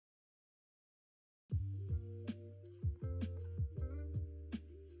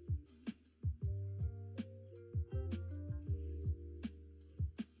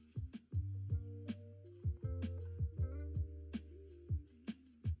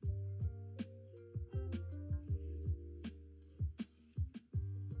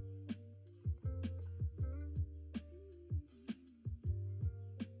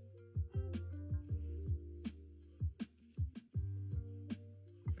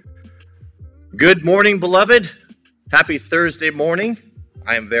Good morning, beloved. Happy Thursday morning.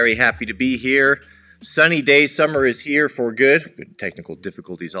 I am very happy to be here. Sunny day, summer is here for good. Good technical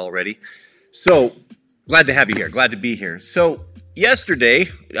difficulties already. So, glad to have you here. Glad to be here. So, yesterday,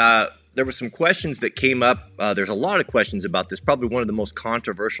 there were some questions that came up. There's a lot of questions about this. Probably one of the most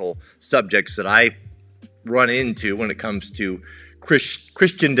controversial subjects that I run into when it comes to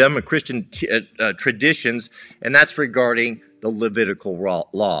Christendom and Christian traditions, and that's regarding the Levitical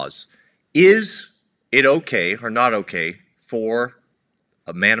laws. Is it okay or not okay for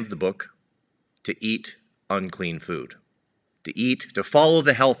a man of the book to eat unclean food? To follow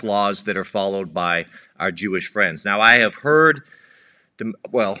the health laws that are followed by our Jewish friends? Now, I have heard,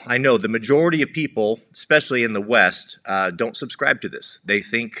 I know the majority of people, especially in the West, don't subscribe to this. They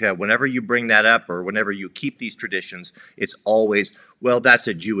think whenever you bring that up or whenever you keep these traditions, it's always, well, that's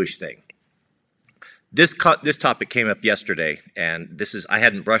a Jewish thing. This topic came up yesterday, and I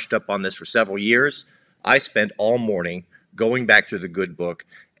hadn't brushed up on this for several years. I spent all morning going back through the good book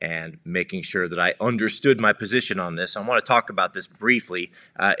and making sure that I understood my position on this. I want to talk about this briefly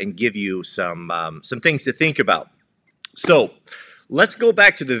and give you some things to think about. So, let's go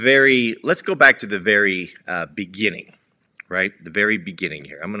back to the very beginning, right? The very beginning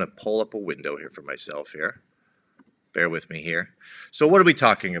here. I'm going to pull up a window here for myself here. Bear with me here. So, what are we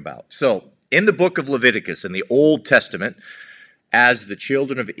talking about? So, in the book of Leviticus, in the Old Testament, as the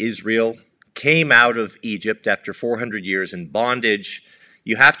children of Israel came out of Egypt after 400 years in bondage,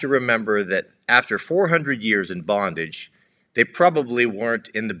 you have to remember that after 400 years in bondage, they probably weren't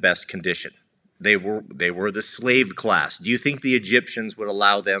in the best condition. They were the slave class. Do you think the Egyptians would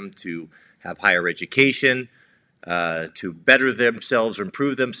allow them to have higher education, to better themselves or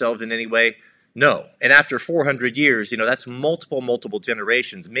improve themselves in any way? No. And after 400 years, that's multiple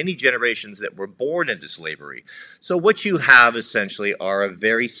generations, many generations that were born into slavery. So what you have essentially are a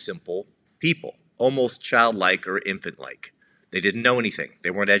very simple people, almost childlike or infant-like. They didn't know anything.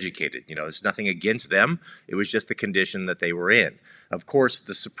 They weren't educated. There's nothing against them. It was just the condition that they were in. Of course,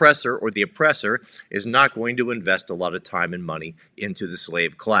 the suppressor or the oppressor is not going to invest a lot of time and money into the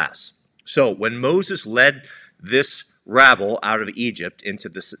slave class. So when Moses led this rabble out of Egypt into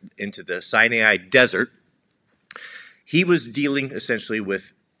the Sinai desert, he was dealing essentially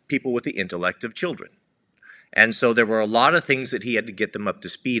with people with the intellect of children. And so there were a lot of things that he had to get them up to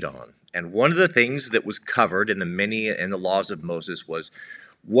speed on. And one of the things that was covered in the laws of Moses was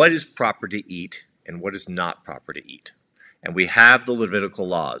what is proper to eat and what is not proper to eat. And we have the Levitical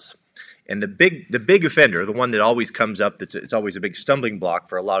laws. And the big offender, the one that always comes up, it's always a big stumbling block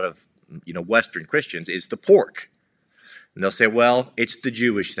for a lot of Western Christians, is the pork. And they'll say, well, it's the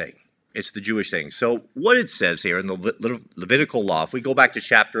Jewish thing. It's the Jewish thing. So what it says here in the Levitical law, if we go back to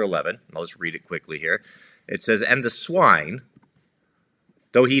chapter 11, I'll just read it quickly here. It says, and the swine,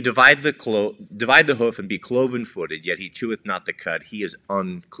 though he divide the hoof and be cloven-footed, yet he cheweth not the cud, he is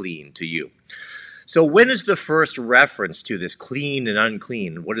unclean to you. So when is the first reference to this clean and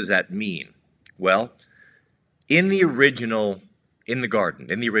unclean? What does that mean? Well, in the garden,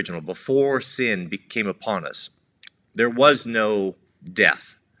 before sin came upon us, there was no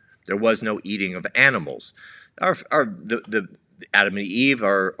death. There was no eating of animals. The Adam and Eve,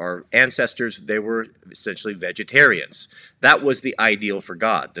 our ancestors, they were essentially vegetarians. That was the ideal for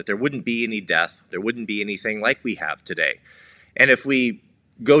God, that there wouldn't be any death, there wouldn't be anything like we have today. And if we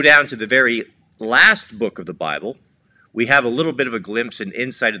go down to the very last book of the Bible, we have a little bit of a glimpse and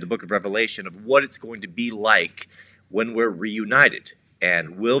insight of the book of Revelation of what it's going to be like when we're reunited.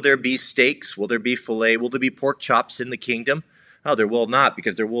 And will there be steaks? Will there be filet? Will there be pork chops in the kingdom? No, there will not,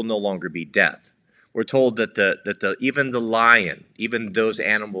 because there will no longer be death. We're told that even the lion, even those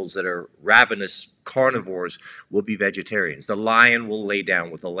animals that are ravenous carnivores, will be vegetarians. The lion will lay down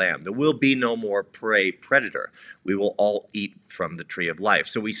with the lamb. There will be no more predator. We will all eat from the tree of life.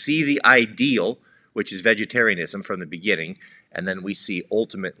 So we see the ideal, which is vegetarianism from the beginning, and then we see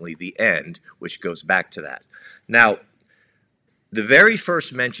ultimately the end, which goes back to that. Now, the very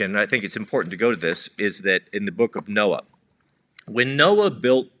first mention, and I think it's important to go to this, is that in the book of Noah. When Noah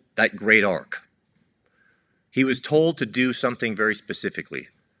built that great ark, he was told to do something very specifically.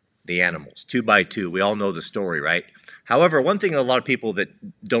 The animals, 2 by 2. We all know the story, right? However, one thing a lot of people that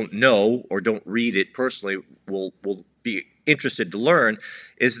don't know or don't read it personally will be interested to learn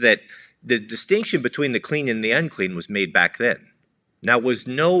is that the distinction between the clean and the unclean was made back then. Now, was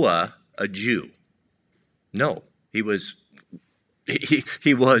Noah a Jew? No, he was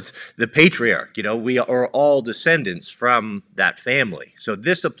the patriarch. We are all descendants from that family. So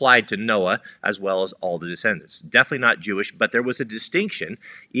this applied to Noah as well as all the descendants. Definitely not Jewish, but there was a distinction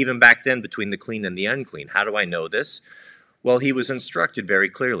even back then between the clean and the unclean. How do I know this? Well, he was instructed very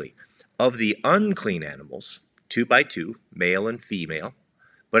clearly. of the unclean animals, 2 by 2, male and female,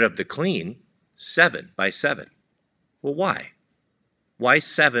 but of the clean, 7 by 7. Well, why? Why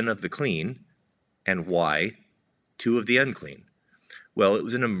 7 of the clean, and why 2 of the unclean? Well, it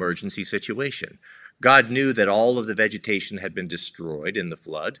was an emergency situation. God knew that all of the vegetation had been destroyed in the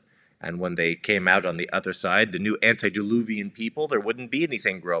flood, and when they came out on the other side, the new antediluvian people, there wouldn't be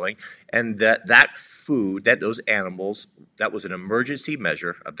anything growing, and that food, those animals, that was an emergency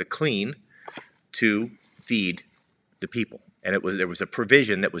measure of the clean to feed the people. And there was a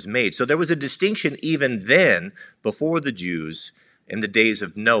provision that was made. So there was a distinction even then, before the Jews, in the days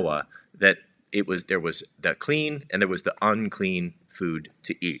of Noah, that there was the clean and there was the unclean food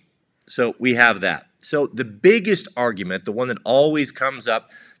to eat. So we have that. So the biggest argument, the one that always comes up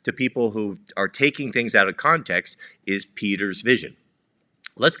to people who are taking things out of context, is Peter's vision.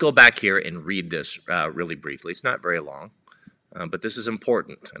 Let's go back here and read this really briefly. It's not very long, but this is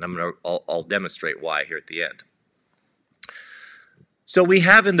important, and I'll demonstrate why here at the end. So we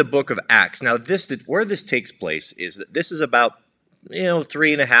have in the book of Acts, now where this takes place is that this is about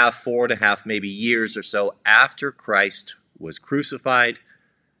 3.5, 4.5 maybe years or so after Christ was crucified,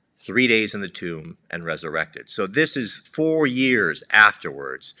 3 days in the tomb, and resurrected. So this is 4 years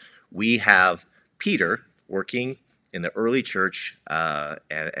afterwards. We have Peter working in the early church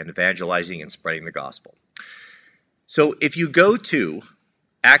and evangelizing and spreading the gospel. So if you go to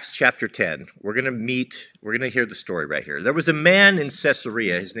Acts chapter 10, we're going to hear the story right here. There was a man in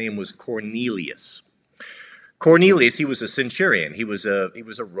Caesarea, his name was Cornelius. Cornelius, he was a centurion. He was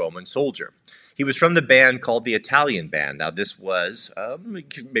a Roman soldier. He was from the band called the Italian Band. Now, this was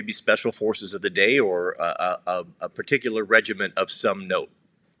maybe special forces of the day or a particular regiment of some note.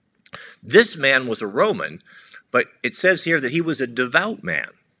 This man was a Roman, but it says here that he was a devout man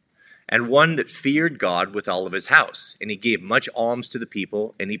and one that feared God with all of his house. And he gave much alms to the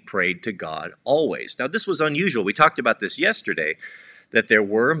people, and he prayed to God always. Now, this was unusual. We talked about this yesterday, that there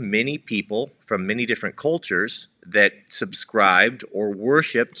were many people from many different cultures that subscribed or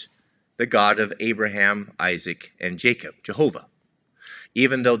worshipped the God of Abraham, Isaac, and Jacob, Jehovah,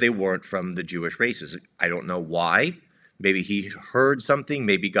 even though they weren't from the Jewish races. I don't know why. Maybe he heard something.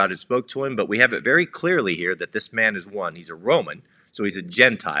 Maybe God had spoke to him. But we have it very clearly here that this man is one. He's a Roman, so he's a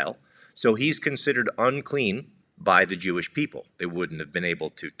Gentile. So he's considered unclean by the Jewish people. They wouldn't have been able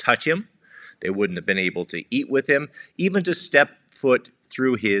to touch him. They wouldn't have been able to eat with him, even to step foot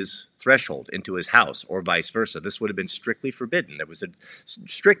through his threshold into his house, or vice versa. This would have been strictly forbidden. There was a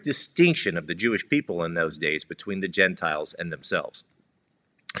strict distinction of the Jewish people in those days between the Gentiles and themselves.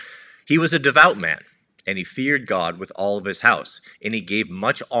 He was a devout man, and he feared God with all of his house, and he gave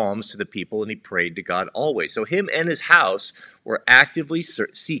much alms to the people, and he prayed to God always. So him and his house were actively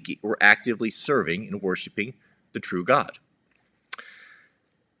serving and worshiping the true God.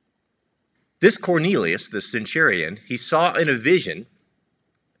 This Cornelius, the centurion, he saw in a vision,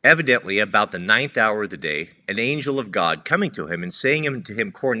 evidently about the 9th hour of the day, an angel of God coming to him and saying to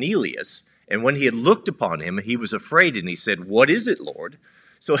him, Cornelius. And when he had looked upon him, he was afraid, and he said, What is it, Lord?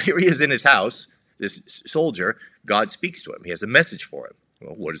 So here he is in his house, this soldier. God speaks to him. He has a message for him.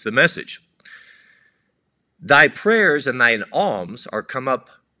 Well, what is the message? Thy prayers and thine alms are come up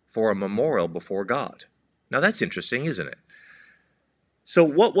for a memorial before God. Now that's interesting, isn't it? So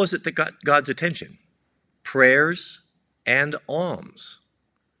what was it that got God's attention? Prayers and alms.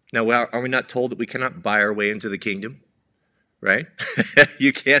 Now, are we not told that we cannot buy our way into the kingdom? Right?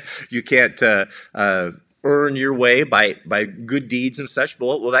 You can't earn your way by good deeds and such.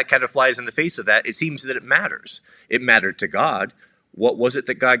 But well, that kind of flies in the face of that. It seems that it matters. It mattered to God. What was it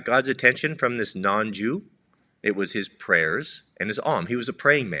that got God's attention from this non-Jew? It was his prayers and his alms. He was a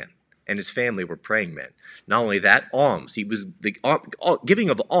praying man, and his family were praying men. Not only that, alms. He was the giving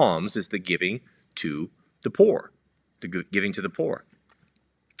of alms is the giving to the poor, the giving to the poor.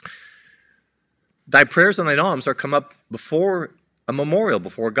 Thy prayers and thine alms are come up before a memorial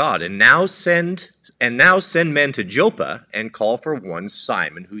before God, and now send men to Joppa and call for one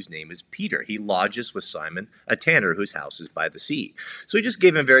Simon, whose name is Peter. He lodges with Simon, a tanner, whose house is by the sea. So he just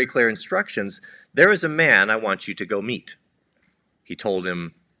gave him very clear instructions. There is a man I want you to go meet. He told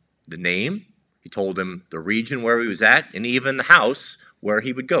him the name, he told him the region where he was at, and even the house where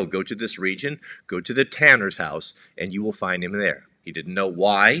he would go. Go to this region, go to the tanner's house, and you will find him there. He didn't know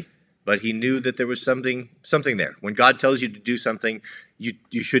why, but he knew that there was something there. When God tells you to do something, you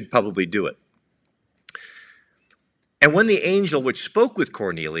should probably do it. And when the angel which spoke with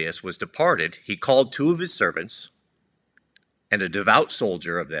Cornelius was departed, he called 2 of his servants and a devout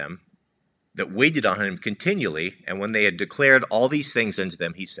soldier of them that waited on him continually, and when they had declared all these things unto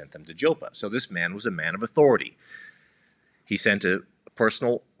them, he sent them to Joppa. So this man was a man of authority. He sent a a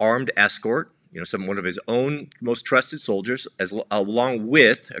personal armed escort, one of his own most trusted soldiers, along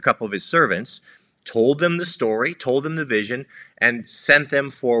with a couple of his servants, told them the story, told them the vision, and sent them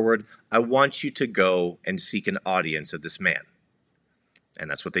forward. I want you to go and seek an audience of this man. And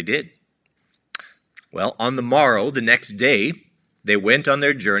that's what they did. Well, on the morrow, the next day, they went on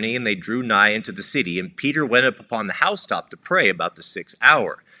their journey, and they drew nigh into the city. And Peter went up upon the housetop to pray about the 6th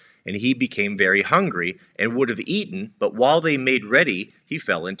hour. And he became very hungry and would have eaten, but while they made ready, he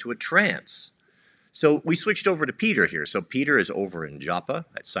fell into a trance. So we switched over to Peter here. So Peter is over in Joppa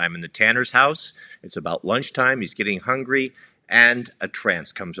at Simon the tanner's house. It's about lunchtime. He's getting hungry, and a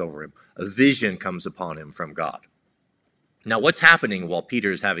trance comes over him. A vision comes upon him from God. Now, what's happening while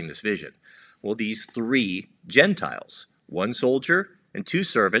Peter is having this vision? Well, these 3 Gentiles, 1 soldier and 2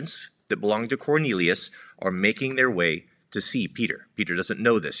 servants that belong to Cornelius, are making their way to see Peter. Peter doesn't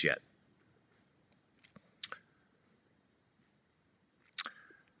know this yet.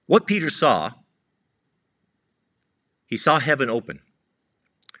 What Peter saw, he saw heaven open,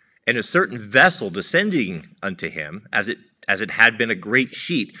 and a certain vessel descending unto him, as it had been a great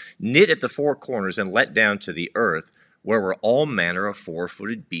sheet, knit at the 4 corners and let down to the earth, where were all manner of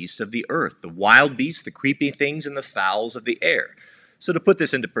 4-footed beasts of the earth, the wild beasts, the creeping things, and the fowls of the air. So to put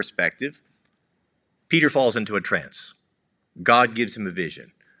this into perspective, Peter falls into a trance. God gives him a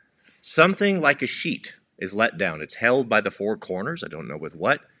vision. Something like a sheet is let down. It's held by the 4 corners. I don't know with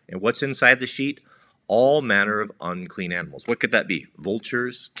what. And what's inside the sheet? All manner of unclean animals. What could that be?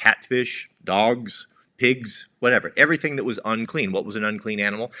 Vultures, catfish, dogs, pigs, whatever. Everything that was unclean. What was an unclean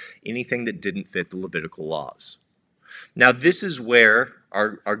animal? Anything that didn't fit the Levitical laws. Now, this is where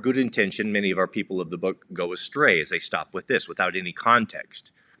our good intention, many of our people of the book, go astray as they stop with this without any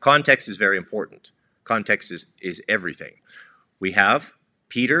context. Context is very important. Context is everything. We have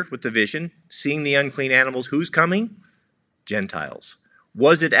Peter with the vision, seeing the unclean animals. Who's coming? Gentiles.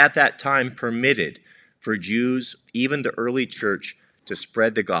 Was it at that time permitted for Jews, even the early church, to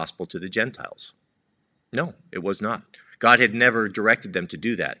spread the gospel to the Gentiles? No, it was not. God had never directed them to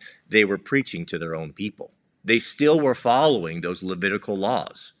do that. They were preaching to their own people. They still were following those Levitical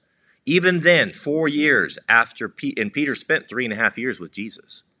laws. Even then, 4 years after, and Peter spent 3.5 years with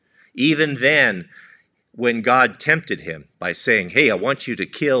Jesus. Even then, when God tempted him by saying, hey, I want you to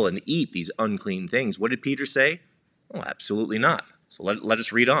kill and eat these unclean things, what did Peter say? Oh, absolutely not. So let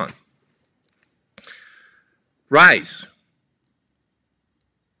us read on. Rise.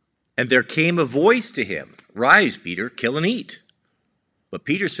 And there came a voice to him, rise, Peter, kill and eat. But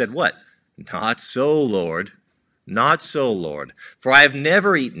Peter said what? Not so, Lord. Not so, Lord. For I have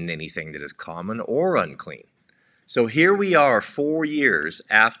never eaten anything that is common or unclean. So here we are 4 years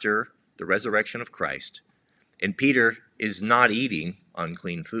after the resurrection of Christ, and Peter is not eating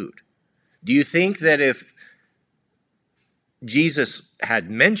unclean food. Do you think that if Jesus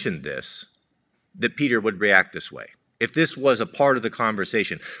had mentioned this, that Peter would react this way? If this was a part of the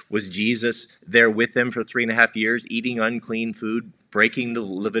conversation, was Jesus there with them for 3.5 years, eating unclean food, breaking the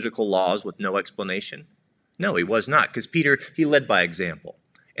Levitical laws with no explanation? No, he was not, because Peter, he led by example.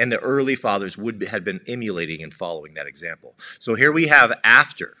 And the early fathers had been emulating and following that example. So here we have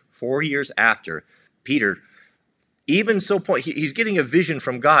 4 years after, Peter, even so he's getting a vision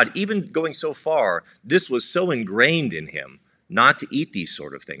from God, even going so far, this was so ingrained in him not to eat these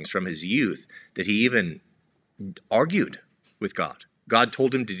sort of things from his youth that he even argued with God. God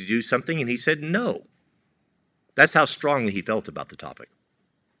told him to do something and he said no. That's how strongly he felt about the topic.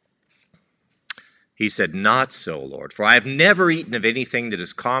 He said, not so, Lord, for I have never eaten of anything that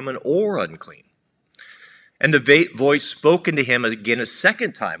is common or unclean. And the voice spoken to him again a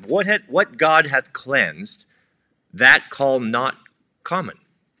second time. What God hath cleansed, that call not common.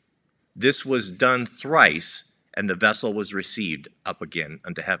 This was done thrice, and the vessel was received up again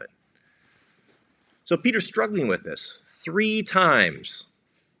unto heaven. So Peter's struggling with this. 3 times.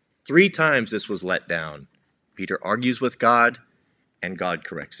 3 times this was let down. Peter argues with God, and God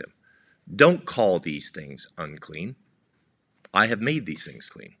corrects him. Don't call these things unclean. I have made these things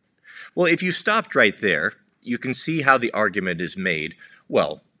clean. Well, if you stopped right there, you can see how the argument is made.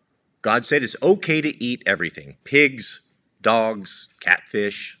 Well, God said it's okay to eat everything. Pigs, dogs,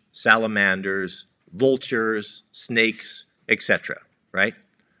 catfish, salamanders, vultures, snakes, etc. Right?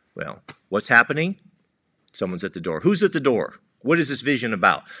 Well, what's happening? Someone's at the door. Who's at the door? What is this vision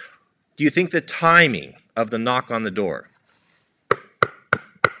about? Do you think the timing of the knock on the door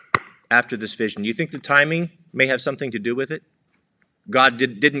after this vision, do you think the timing may have something to do with it?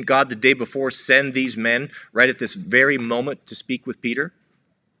 Didn't God the day before send these men right at this very moment to speak with Peter?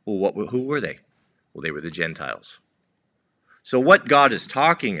 Well, who were they? Well, they were the Gentiles. So what God is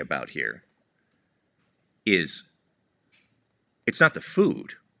talking about here is It's not the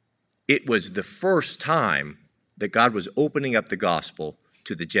food. It was the first time that God was opening up the gospel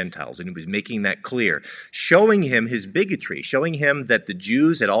to the Gentiles, and he was making that clear, showing him his bigotry, showing him that the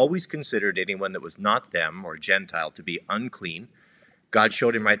Jews had always considered anyone that was not them or Gentile to be unclean. God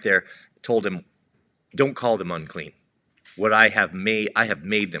showed him right there, told him, don't call them unclean. What I have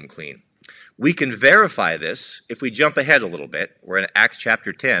made them clean. We can verify this if we jump ahead a little bit. We're in Acts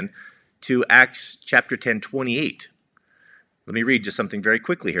chapter 10 to Acts chapter 10, 28. Let me read just something very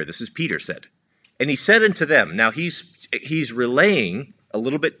quickly here. This is Peter said. And he said unto them, now he's relaying a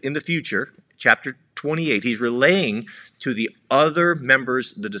little bit in the future, chapter 28, he's relaying to the other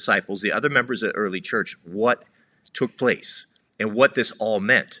members, the disciples, the other members of the early church, what took place and what this all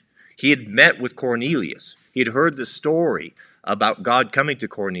meant. He had met with Cornelius. He had heard the story about God coming to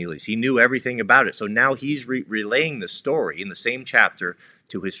Cornelius. He knew everything about it. So now he's relaying the story in the same chapter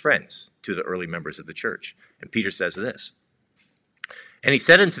to his friends, to the early members of the church. And Peter says this, and he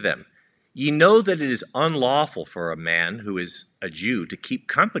said unto them, ye know that it is unlawful for a man who is a Jew to keep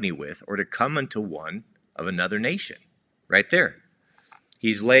company with or to come unto one of another nation. Right there.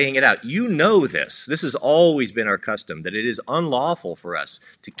 He's laying it out. You know this. This has always been our custom, that it is unlawful for us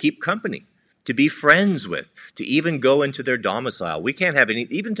to keep company, to be friends with, to even go into their domicile. We can't have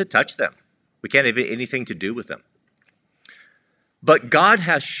even to touch them. We can't have anything to do with them. But God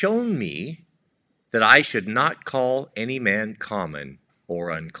has shown me that I should not call any man common or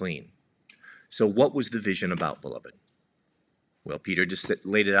unclean. So what was the vision about, beloved? Well, Peter just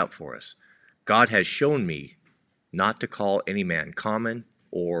laid it out for us. God has shown me not to call any man common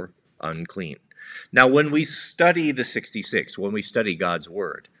or unclean. Now, when we study the 66, when we study God's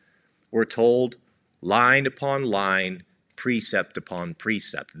word, we're told line upon line, precept upon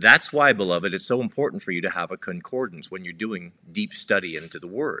precept. That's why, beloved, it's so important for you to have a concordance when you're doing deep study into the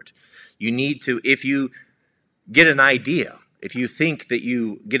word. You need to, if you get an idea, if you think that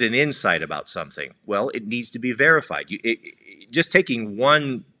you get an insight about something, well, it needs to be verified. Just taking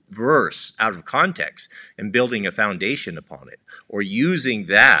one verse out of context and building a foundation upon it, or using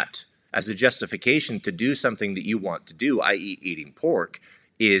that as a justification to do something that you want to do, i.e. eating pork,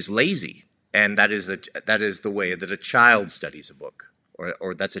 is lazy. And that is the way that a child studies a book,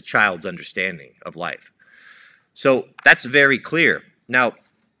 or that's a child's understanding of life. So that's very clear. Now,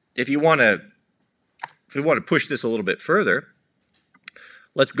 if we want to push this a little bit further,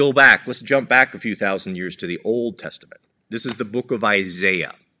 let's go back. Let's jump back a few thousand years to the Old Testament. This is the book of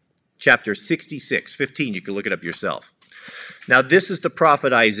Isaiah, chapter 66, 15. You can look it up yourself. Now, this is the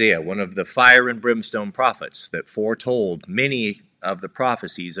prophet Isaiah, one of the fire and brimstone prophets that foretold many of the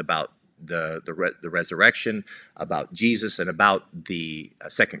prophecies about the resurrection, about Jesus, and about the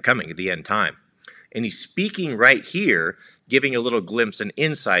second coming at the end time. And he's speaking right here, giving a little glimpse and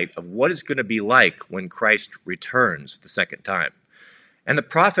insight of what it's going to be like when Christ returns the second time. And the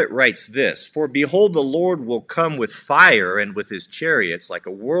prophet writes this, for behold, the Lord will come with fire and with his chariots like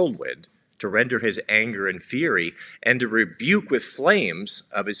a whirlwind to render his anger and fury and to rebuke with flames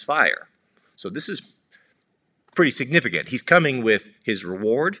of his fire. So this is pretty significant. He's coming with his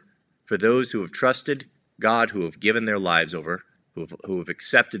reward for those who have trusted God, who have given their lives over, who have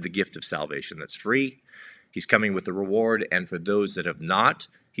accepted the gift of salvation that's free. He's coming with the reward, and for those that have not,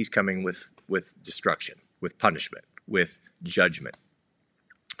 he's coming with destruction, with punishment, with judgment.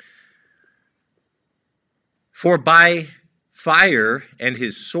 For by fire and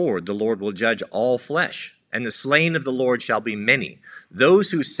his sword the Lord will judge all flesh, and the slain of the Lord shall be many,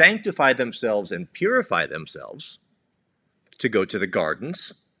 those who sanctify themselves and purify themselves to go to the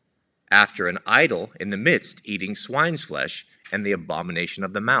gardens, after an idol in the midst, eating swine's flesh, and the abomination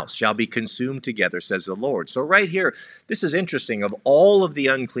of the mouse shall be consumed together, says the Lord. So right here, this is interesting. Of all of the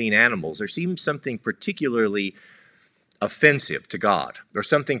unclean animals, there seems something particularly offensive to God, or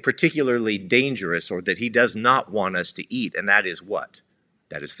something particularly dangerous, or that he does not want us to eat, and that is what?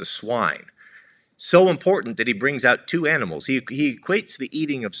 That is the swine. So important that he brings out two animals. He equates the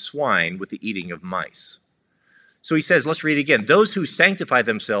eating of swine with the eating of mice. So he says, let's read again, those who sanctify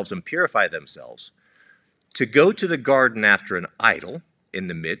themselves and purify themselves to go to the garden after an idol in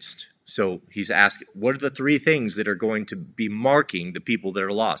the midst. So he's asked, what are the three things that are going to be marking the people that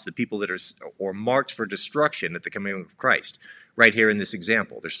are lost, the people that are or marked for destruction at the coming of Christ? Right here in this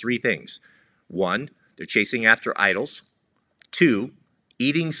example, there's three things. One, they're chasing after idols. Two,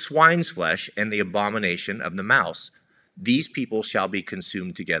 eating swine's flesh and the abomination of the mouse. These people shall be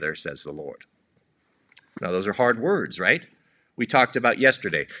consumed together, says the Lord. Now, those are hard words, right? We talked about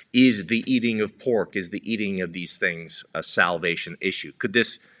yesterday, is the eating of pork, is the eating of these things a salvation issue? Could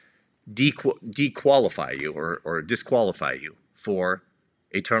this dequalify you or disqualify you for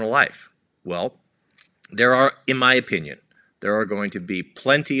eternal life? Well, there are, in my opinion, There are going to be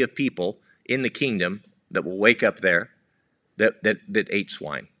plenty of people in the kingdom that will wake up there that ate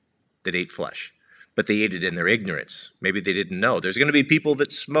swine, that ate flesh. But they ate it in their ignorance. Maybe they didn't know. There's going to be people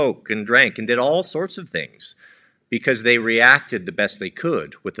that smoked and drank and did all sorts of things because they reacted the best they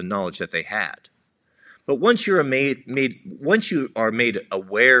could with the knowledge that they had. But once you are made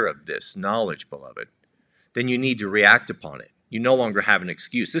aware of this knowledge, beloved, then you need to react upon it. You no longer have an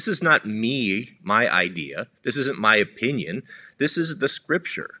excuse. This is not me, my idea. This isn't my opinion. This is the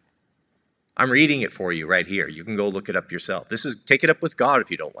Scripture. I'm reading it for you right here. You can go look it up yourself. Take it up with God if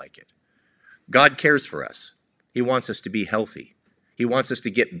you don't like it. God cares for us. He wants us to be healthy. He wants us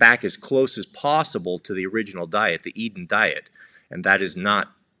to get back as close as possible to the original diet, the Eden diet, and that does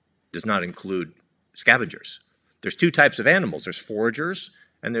not include scavengers. There's two types of animals. There's foragers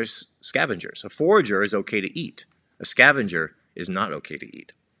and there's scavengers. A forager is okay to eat. A scavenger is not okay to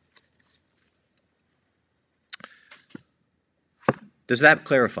eat. Does that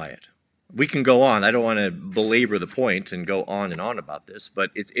clarify it? We can go on. I don't want to belabor the point and go on and on about this,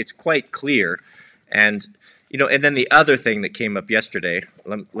 but it's quite clear. And and then the other thing that came up yesterday,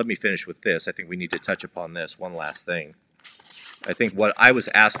 let me finish with this. I think we need to touch upon this one last thing. I think what I was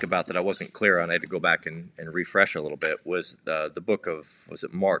asked about that I wasn't clear on, I had to go back and refresh a little bit, was the book of, was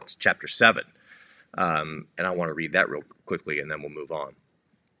it Mark, chapter 7. And I want to read that real quickly, and then we'll move on.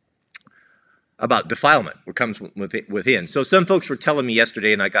 About defilement, what comes within. So some folks were telling me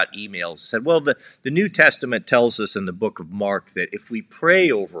yesterday, and I got emails, said, well, the New Testament tells us in the book of Mark that if we pray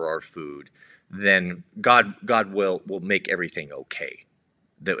over our food, then God will make everything okay.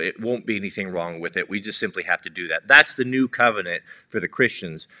 That it won't be anything wrong with it. We just simply have to do that. That's the new covenant for the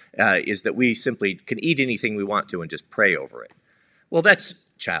Christians, is that we simply can eat anything we want to and just pray over it. Well, that's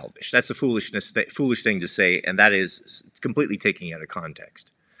childish. That's a foolish thing to say, and that is completely taking it out of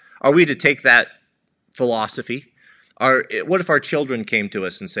context. Are we to take that philosophy? What if our children came to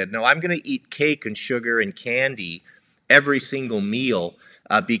us and said, no, I'm going to eat cake and sugar and candy every single meal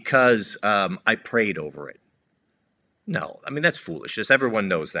because I prayed over it? No, I mean, that's foolishness. Everyone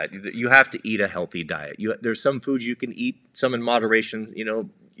knows that. You have to eat a healthy diet. There's some foods you can eat, some in moderation. You know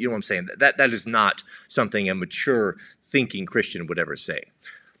what I'm saying? That is not something a mature thinking Christian would ever say.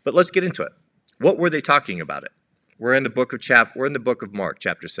 But let's get into it. What were they talking about it? We're in the book of Mark,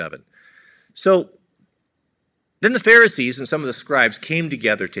 chapter 7. So then the Pharisees and some of the scribes came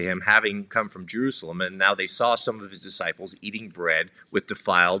together to him, having come from Jerusalem, and now they saw some of his disciples eating bread with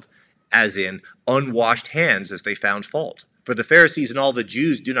defiled, as in unwashed hands, as they found fault. For the Pharisees and all the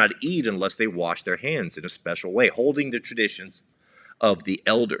Jews do not eat unless they wash their hands in a special way, holding the traditions of the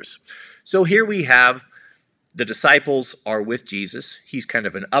elders. So here we have the disciples are with Jesus. He's kind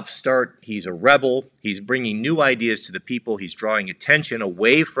of an upstart. He's a rebel. He's bringing new ideas to the people. He's drawing attention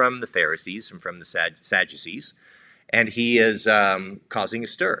away from the Pharisees and from the Sadducees. And he is causing a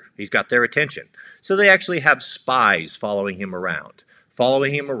stir. He's got their attention. So they actually have spies following him around,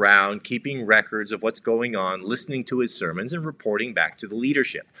 keeping records of what's going on, listening to his sermons, and reporting back to the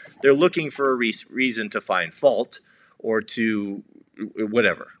leadership. They're looking for a reason to find fault or to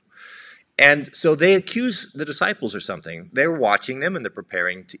whatever. And so they accuse the disciples or something. They're watching them, and they're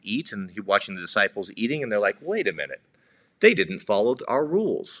preparing to eat, and he's watching the disciples eating, and they're like, wait a minute. They didn't follow our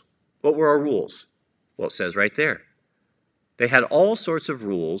rules. What were our rules? Well, it says right there. They had all sorts of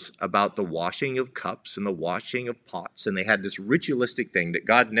rules about the washing of cups and the washing of pots, and they had this ritualistic thing that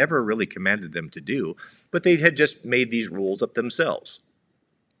God never really commanded them to do, but they had just made these rules up themselves.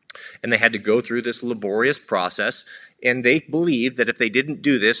 And they had to go through this laborious process, and they believed that if they didn't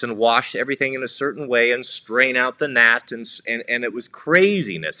do this and wash everything in a certain way and strain out the gnat, and it was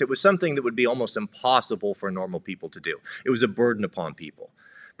craziness. It was something that would be almost impossible for normal people to do. It was a burden upon people.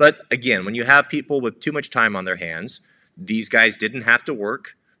 But again, when you have people with too much time on their hands, these guys didn't have to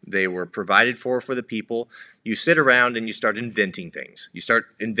work. They were provided for the people. You sit around and you start inventing things. You start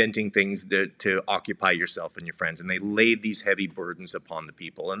inventing things to occupy yourself and your friends. And they laid these heavy burdens upon the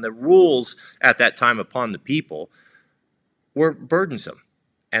people. And the rules at that time upon the people were burdensome.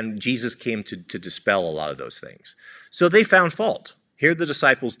 And Jesus came to dispel a lot of those things. So they found fault. Here the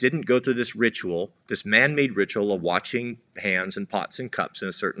disciples didn't go through this ritual, this man-made ritual of washing hands and pots and cups in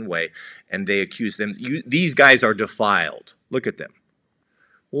a certain way. And they accused them, these guys are defiled. Look at them.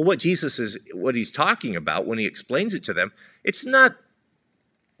 Well, what he's talking about when he explains it to them, it's not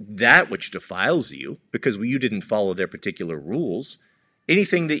that which defiles you because you didn't follow their particular rules.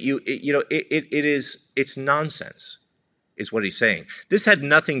 Anything that it's nonsense, is what he's saying. This had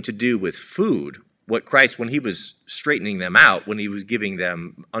nothing to do with food. What Christ, when he was straightening them out, when he was giving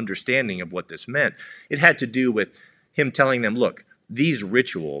them understanding of what this meant, it had to do with him telling them, look, these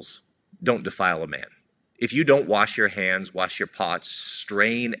rituals don't defile a man. If you don't wash your hands, wash your pots,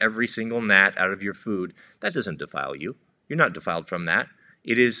 strain every single gnat out of your food, that doesn't defile you. You're not defiled from that.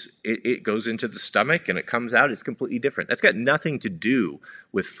 It goes into the stomach and it comes out. It's completely different. That's got nothing to do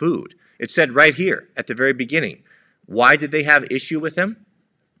with food. It said right here at the very beginning, why did they have issue with him?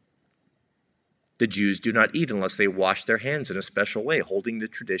 The Jews do not eat unless they wash their hands in a special way, holding the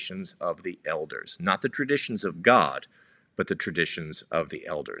traditions of the elders. Not the traditions of God, but the traditions of the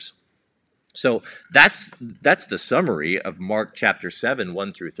elders. So that's the summary of Mark chapter 7,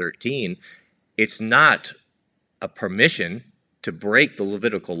 1 through 13. It's not a permission to break the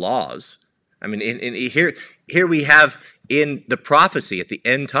Levitical laws. I mean, here we have in the prophecy at the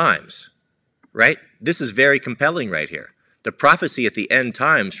end times, right? This is very compelling right here. The prophecy at the end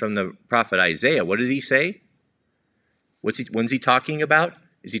times from the prophet Isaiah, what does he say? When's he talking about?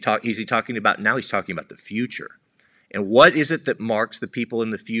 Is he talking about now? He's talking about the future. And what is it that marks the people in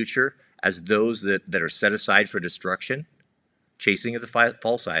the future as those that are set aside for destruction? Chasing of the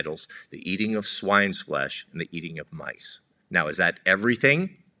false idols, the eating of swine's flesh, and the eating of mice. Now, is that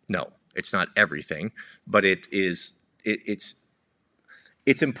everything? No, it's not everything, but it's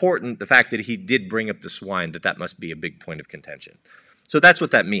important, the fact that he did bring up the swine, that must be a big point of contention. So that's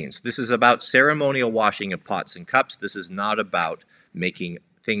what that means. This is about ceremonial washing of pots and cups. This is not about making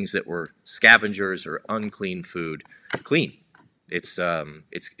things that were scavengers or unclean food clean. It's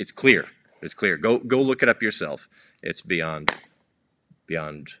clear. It's clear. Go look it up yourself. It's beyond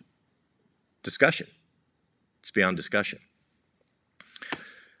discussion. It's beyond discussion.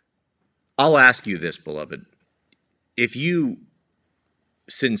 I'll ask you this, beloved. If you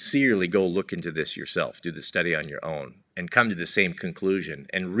sincerely go look into this yourself, do the study on your own, and come to the same conclusion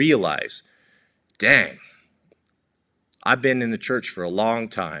and realize, dang, I've been in the church for a long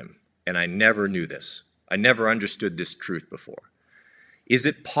time, and I never knew this. I never understood this truth before. Is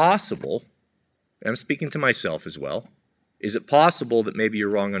it possible, and I'm speaking to myself as well, is it possible that maybe you're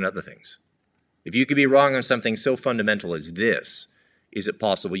wrong on other things? If you could be wrong on something so fundamental as this, is it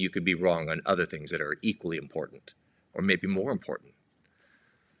possible you could be wrong on other things that are equally important, or maybe more important?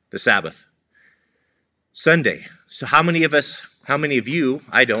 The Sabbath. Sunday. So how many of you,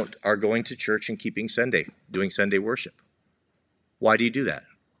 I don't, are going to church and keeping Sunday, doing Sunday worship? Why do you do that?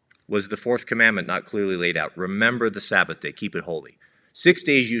 Was the fourth commandment not clearly laid out? Remember the Sabbath day, keep it holy. 6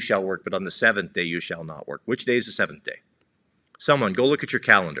 days you shall work, but on the seventh day you shall not work. Which day is the seventh day? Someone, go look at your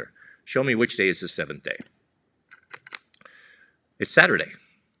calendar. Show me which day is the seventh day. It's Saturday.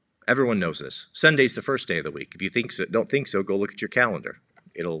 Everyone knows this. Sunday's the first day of the week. If you don't think so, go look at your calendar.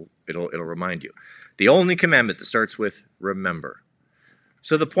 It'll remind you. The only commandment that starts with remember.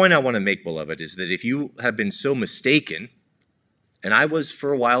 So the point I want to make, beloved, is that if you have been so mistaken, and I was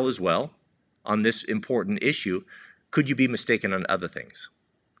for a while as well, on this important issue, could you be mistaken on other things?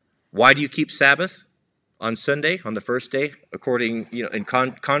 Why do you keep Sabbath on Sunday, on the first day,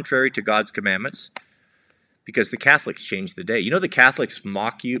 contrary to God's commandments? Because the Catholics changed the day. You know, the Catholics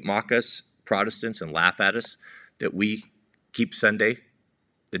mock us, Protestants, and laugh at us that we keep Sunday,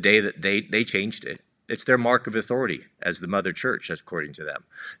 the day that they changed it. It's their mark of authority as the mother church, according to them.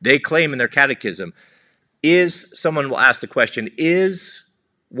 They claim in their catechism, someone will ask the question,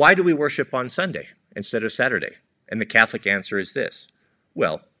 why do we worship on Sunday instead of Saturday? And the Catholic answer is this: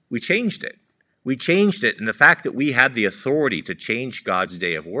 well, we changed it. We changed it, and the fact that we had the authority to change God's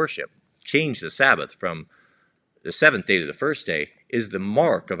day of worship, change the Sabbath from the seventh day to the first day, is the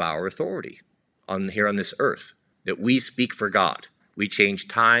mark of our authority here on this earth, that we speak for God. We change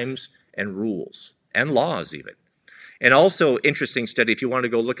times and rules and laws even. And also, interesting study, if you want to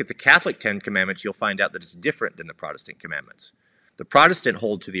go look at the Catholic 10 Commandments, you'll find out that it's different than the Protestant commandments. The Protestant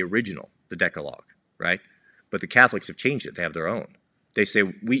hold to the original, the Decalogue, right? But the Catholics have changed it. They have their own. They say,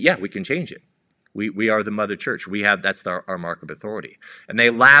 we can change it. We are the mother church. That's our mark of authority. And they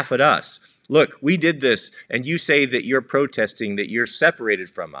laugh at us. Look, we did this, and you say that you're protesting, that you're separated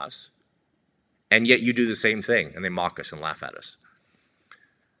from us, and yet you do the same thing, and they mock us and laugh at us.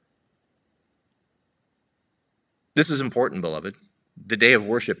 This is important, beloved. The day of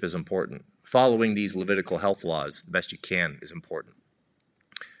worship is important. Following these Levitical health laws the best you can is important.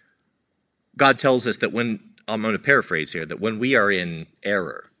 God tells us that I'm going to paraphrase here, that when we are in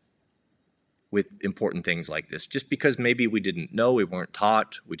error with important things like this, just because maybe we didn't know, we weren't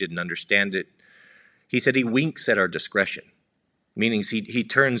taught, we didn't understand it, he said he winks at our discretion, meaning he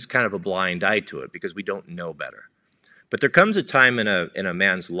turns kind of a blind eye to it because we don't know better. But there comes a time in a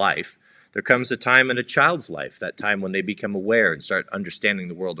man's life, there comes a time in a child's life, that time when they become aware and start understanding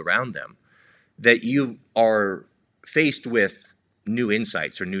the world around them, that you are faced with new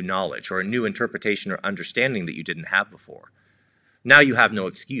insights or new knowledge or a new interpretation or understanding that you didn't have before. Now you have no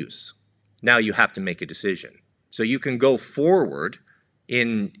excuse. Now you have to make a decision. So you can go forward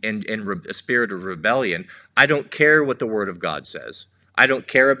in a spirit of rebellion. I don't care what the Word of God says. I don't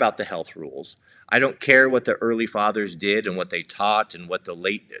care about the health rules. I don't care what the early fathers did and what they taught and what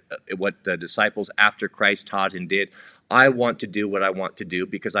the disciples after Christ taught and did. I want to do what I want to do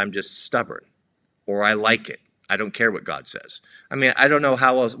because I'm just stubborn, or I like it. I don't care what God says. I mean, I don't know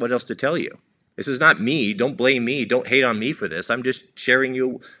what else to tell you. This is not me. Don't blame me. Don't hate on me for this. I'm just sharing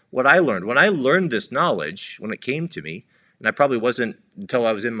you what I learned. When I learned this knowledge, when it came to me, and I probably wasn't until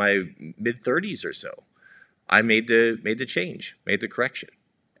I was in my mid-30s or so, I made the change, made the correction.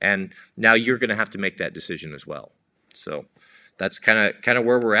 And now you're going to have to make that decision as well. So that's kind of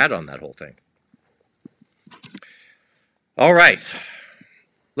where we're at on that whole thing. All right.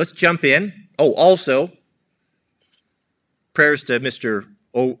 Let's jump in. Oh, also, prayers to Mr.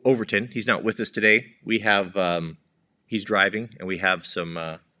 Overton. He's not with us today. We have, he's driving, and we have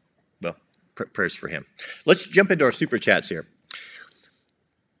some, prayers for him. Let's jump into our super chats here.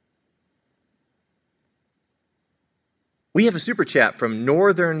 We have a super chat from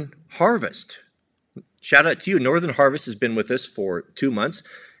Northern Harvest. Shout out to you. Northern Harvest has been with us for 2 months.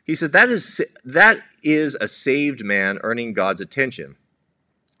 He says, that is a saved man earning God's attention,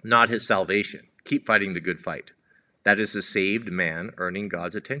 not his salvation. Keep fighting the good fight. That is a saved man earning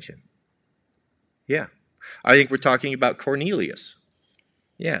God's attention. Yeah. I think we're talking about Cornelius.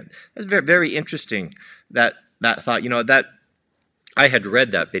 Yeah. That's very, very interesting, that thought. You know, that I had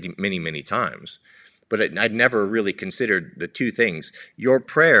read that many, many times, but I'd never really considered the two things. Your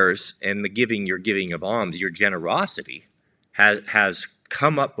prayers and your giving of alms, your generosity has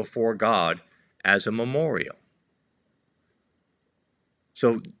come up before God as a memorial.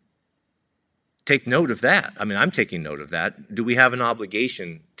 So take note of that. I mean, I'm taking note of that. Do we have an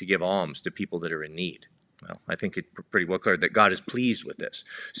obligation to give alms to people that are in need? Well, I think it's pretty well clear that God is pleased with this.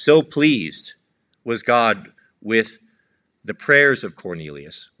 So pleased was God with the prayers of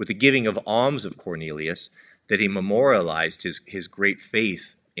Cornelius, with the giving of alms of Cornelius, that he memorialized his great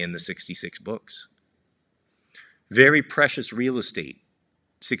faith in the 66 books. Very precious real estate,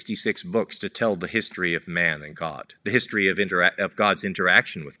 66 books to tell the history of man and God, the history of God's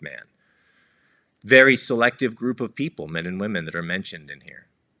interaction with man. Very selective group of people, men and women, that are mentioned in here.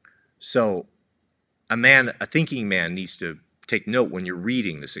 So a thinking man needs to take note when you're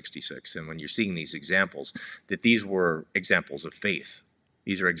reading the 66 and when you're seeing these examples, that these were examples of faith.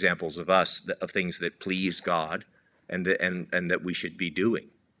 These are examples of us, of things that please God and that we should be doing.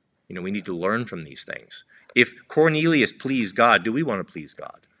 You know, we need to learn from these things. If Cornelius pleased God, do we want to please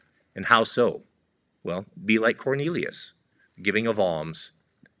God? And how so? Well, be like Cornelius, giving of alms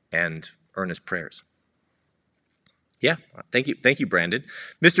and earnest prayers. Yeah, thank you, Brandon.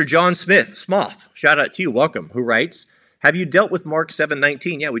 Mr. John Smoth, shout out to you, welcome, who writes, have you dealt with Mark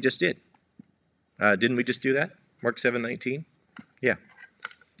 7:19? Yeah, we just did. Didn't we just do that? Mark 7:19? Yeah.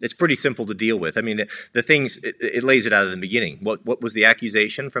 It's pretty simple to deal with. I mean, the things, it lays it out in the beginning. What was the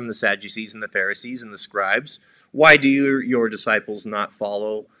accusation from the Sadducees and the Pharisees and the scribes? Why do your disciples not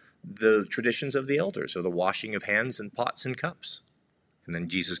follow the traditions of the elders, or the washing of hands and pots and cups? And then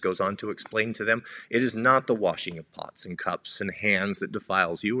Jesus goes on to explain to them, it is not the washing of pots and cups and hands that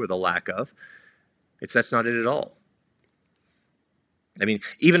defiles you, or the lack of. That's not it at all. I mean,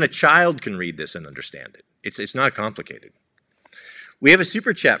 even a child can read this and understand it. It's not complicated. We have a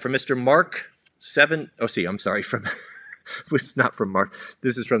super chat from Mr. Mark 7. Oh, see, I'm sorry. It's not from Mark.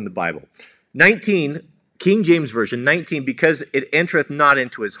 This is from the Bible. 19, King James Version, 19, because it entereth not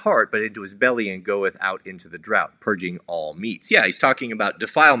into his heart, but into his belly, and goeth out into the drought, purging all meats. Yeah, he's talking about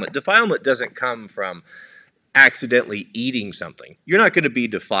defilement. Defilement doesn't come from accidentally eating something. You're not going to be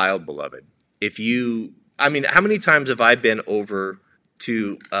defiled, beloved. How many times have I been over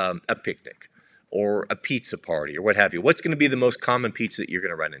to a picnic or a pizza party or what have you? What's going to be the most common pizza that you're going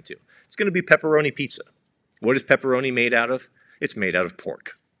to run into? It's going to be pepperoni pizza. What is pepperoni made out of? It's made out of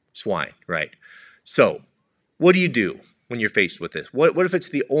pork, swine, right? So what do you do when you're faced with this? What if it's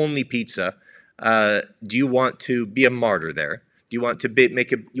the only pizza? Do you want to be a martyr there? Do you want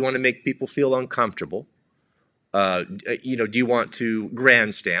to make people feel uncomfortable? Do you want to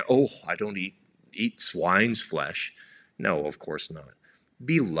grandstand? Oh, I don't eat swine's flesh. No, of course not.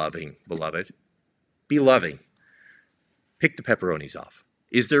 Be loving, beloved. Be loving. Pick the pepperonis off.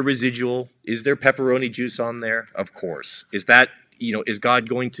 Is there residual? Is there pepperoni juice on there? Of course. Is God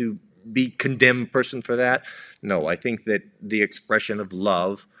going to be condemned person for that? No, I think that the expression of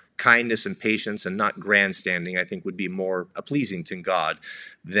love, kindness, and patience, and not grandstanding, I think would be more pleasing to God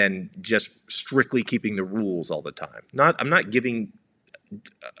than just strictly keeping the rules all the time. I'm not giving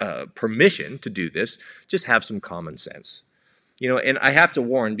permission to do this. Just have some common sense. And I have to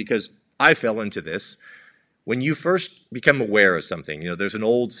warn, because I fell into this. When you first become aware of something, there's an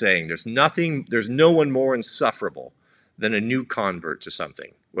old saying, there's no one more insufferable than a new convert to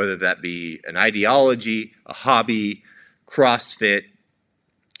something, whether that be an ideology, a hobby, CrossFit,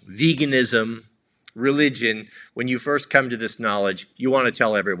 veganism, religion. When you first come to this knowledge, you want to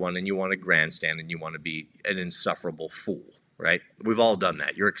tell everyone and you want to grandstand and you want to be an insufferable fool, right? We've all done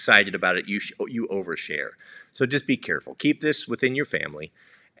that. You're excited about it. You overshare. So just be careful. Keep this within your family.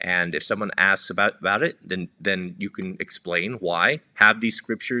 And if someone asks about it, then you can explain why. Have these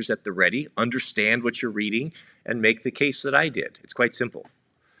scriptures at the ready. Understand what you're reading and make the case that I did. It's quite simple.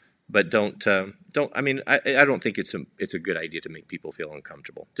 But don't. I mean, I don't think it's a good idea to make people feel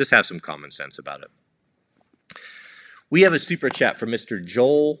uncomfortable. Just have some common sense about it. We have a super chat from Mr.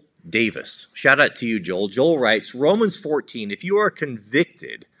 Joel Davis. Shout out to you, Joel. Joel writes, Romans 14, if you are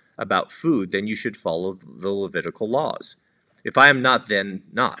convicted about food, then you should follow the Levitical laws. If I am not, then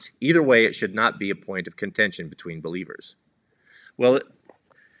not. Either way, it should not be a point of contention between believers. Well,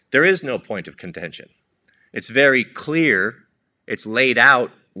 there is no point of contention. It's very clear. It's laid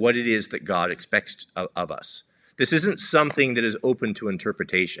out what it is that God expects of us. This isn't something that is open to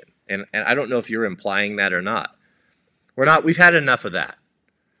interpretation. And I don't know if you're implying that or not. We've had enough of that.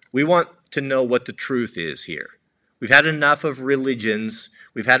 We want to know what the truth is here. We've had enough of religions.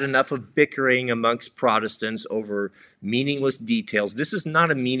 We've had enough of bickering amongst Protestants over meaningless details. This is not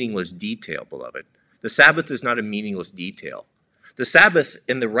a meaningless detail, beloved. The Sabbath is not a meaningless detail. The Sabbath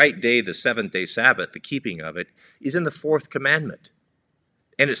in the right day, the seventh-day Sabbath, the keeping of it, is in the fourth commandment.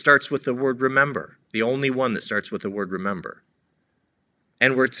 And it starts with the word remember, the only one that starts with the word remember.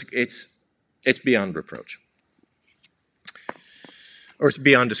 And it's beyond reproach. Or it's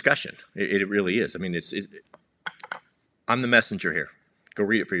beyond discussion. It really is. I mean, I'm the messenger here. Go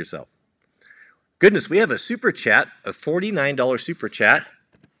read it for yourself. Goodness, we have a super chat, a $49 super chat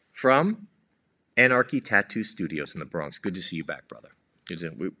from Anarchy Tattoo Studios in the Bronx. Good to see you back, brother.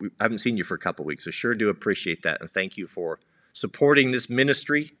 We haven't seen you for a couple weeks, so sure do appreciate that. And thank you for supporting this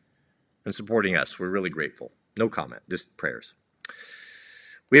ministry and supporting us. We're really grateful. No comment, just prayers.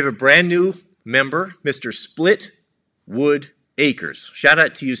 We have a brand new member, Mr. Splitwood Acres. Shout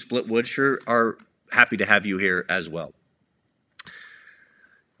out to you, Splitwood. Sure are happy to have you here as well.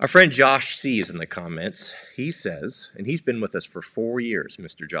 Our friend Josh C. is in the comments. He says, and he's been with us for 4 years,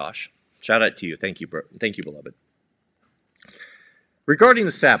 Mr. Josh. Shout out to you. Thank you, Thank you, beloved. Regarding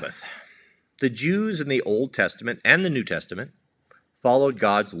the Sabbath, the Jews in the Old Testament and the New Testament followed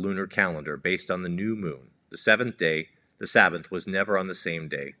God's lunar calendar based on the new moon. The seventh day, the Sabbath, was never on the same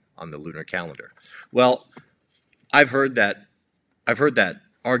day on the lunar calendar. Well, I've heard that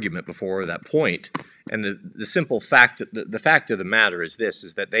argument before, that point, and the simple fact, the fact of the matter is this,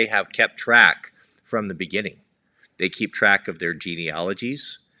 is that they have kept track from the beginning. They keep track of their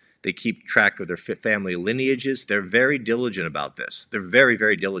genealogies. They keep track of their family lineages. They're very diligent about this. They're very,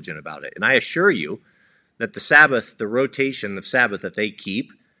 very diligent about it. And I assure you that the Sabbath, the rotation of Sabbath that they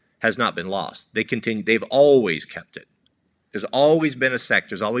keep, has not been lost. They've always kept it. There's always been a sect.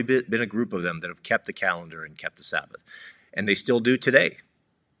 There's always been a group of them that have kept the calendar and kept the Sabbath. And they still do today.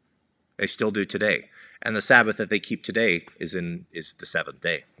 They still do today. And the Sabbath that they keep today is the seventh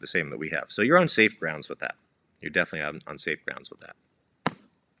day, the same that we have. So you're on safe grounds with that. You're definitely on safe grounds with that.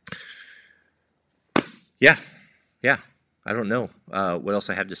 Yeah. I don't know what else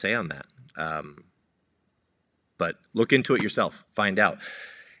I have to say on that. But look into it yourself. Find out.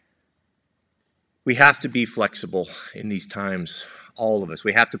 We have to be flexible in these times, all of us.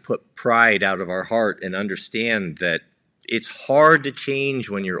 We have to put pride out of our heart and understand that it's hard to change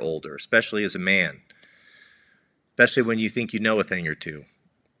when you're older, especially as a man. Especially when you think you know a thing or two.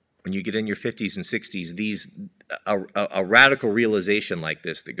 When you get in your 50s and 60s, a radical realization like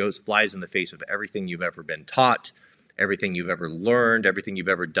this that flies in the face of everything you've ever been taught, everything you've ever learned, everything you've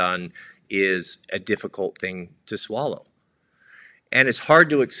ever done is a difficult thing to swallow. And it's hard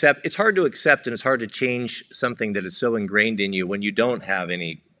to accept. It's hard to accept, and it's hard to change something that is so ingrained in you when you don't have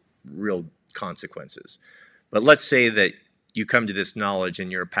any real consequences. But let's say that you come to this knowledge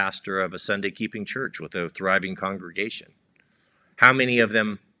and you're a pastor of a Sunday-keeping church with a thriving congregation. How many of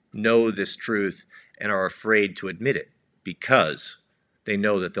them know this truth and are afraid to admit it because they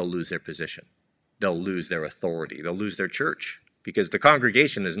know that they'll lose their position? They'll lose their authority. They'll lose their church because the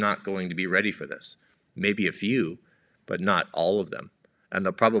congregation is not going to be ready for this. Maybe a few, but not all of them. And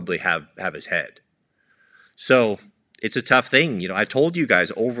they'll probably have his head. So it's a tough thing. I've told you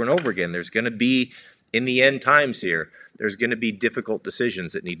guys over and over again, there's going to be, in the end times here, there's going to be difficult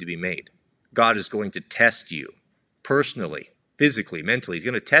decisions that need to be made. God is going to test you personally, physically, mentally. He's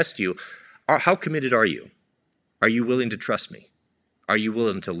going to test you. How committed are you? Are you willing to trust me? Are you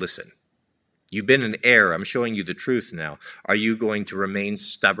willing to listen? You've been in error. I'm showing you the truth now. Are you going to remain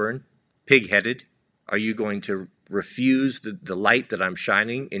stubborn, pig-headed? Are you going to refuse the light that I'm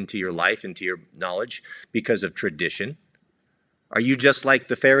shining into your life, into your knowledge, because of tradition? Are you just like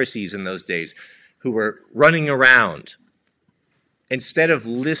the Pharisees in those days who were running around instead of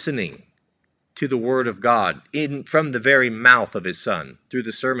listening to the word of God from the very mouth of his Son, through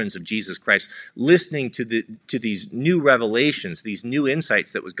the sermons of Jesus Christ, listening to these new revelations, these new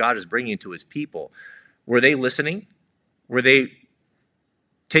insights that God is bringing to his people? Were they listening? Were they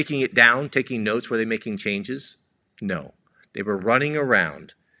taking it down, taking notes? Were they making changes? No. They were running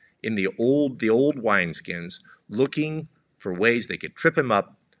around in the old wineskins, looking for ways they could trip him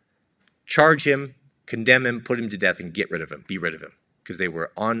up, charge him, condemn him, put him to death, and get rid of him, be rid of him, because they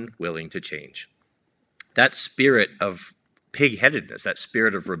were unwilling to change. That spirit of pig-headedness, that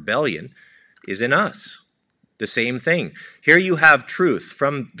spirit of rebellion is in us. The same thing. Here you have truth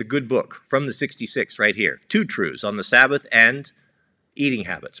from the good book, from the 66 right here. 2 truths on the Sabbath and eating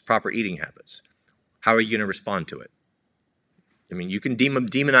habits, proper eating habits. How are you going to respond to it? I mean, you can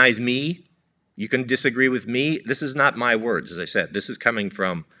demonize me. You can disagree with me. This is not my words, as I said. This is coming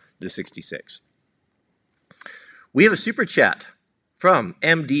from the 66. We have a super chat from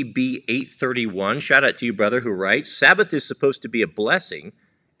MDB831. Shout out to you, brother, who writes, Sabbath is supposed to be a blessing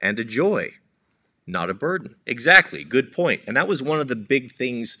and a joy, not a burden. Exactly. Good point. And that was one of the big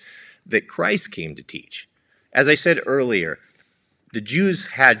things that Christ came to teach. As I said earlier, the Jews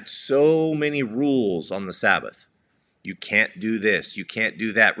had so many rules on the Sabbath. You can't do this. You can't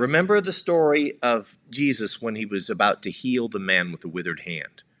do that. Remember the story of Jesus when he was about to heal the man with the withered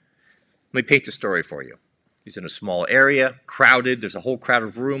hand. Let me paint the story for you. He's in a small area, crowded. There's a whole crowd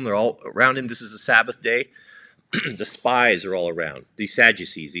of room. They're all around him. This is a Sabbath day. The spies are all around. These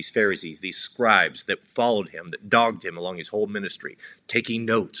Sadducees, these Pharisees, these scribes that followed him, that dogged him along his whole ministry, taking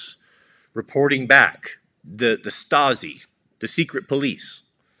notes, reporting back. The Stasi, the secret police.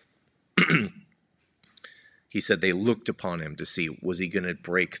 He said they looked upon him to see, was he going to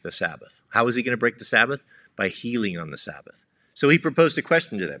break the Sabbath? How was he going to break the Sabbath? By healing on the Sabbath. So he proposed a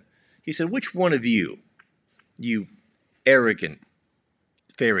question to them. He said, which one of you, you arrogant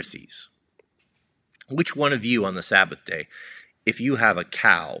Pharisees, which one of you on the Sabbath day, if you have a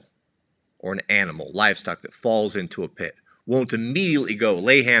cow or an animal, livestock that falls into a pit, won't immediately go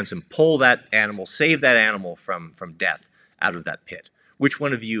lay hands and pull that animal, save that animal from death out of that pit? Which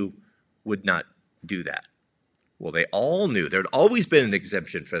one of you would not do that? Well, they all knew there had always been an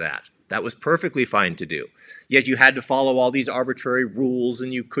exemption for that. That was perfectly fine to do. Yet you had to follow all these arbitrary rules,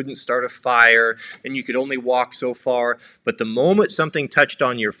 and you couldn't start a fire, and you could only walk so far. But the moment something touched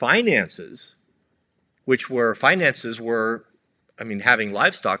on your finances, having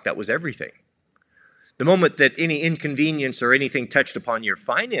livestock, that was everything. The moment that any inconvenience or anything touched upon your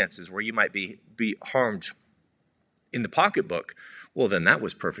finances where you might be harmed in the pocketbook, well, then that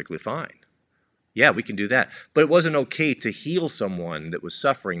was perfectly fine. Yeah, we can do that. But it wasn't okay to heal someone that was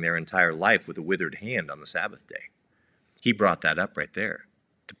suffering their entire life with a withered hand on the Sabbath day. He brought that up right there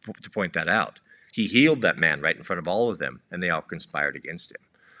to point that out. He healed that man right in front of all of them, and they all conspired against him.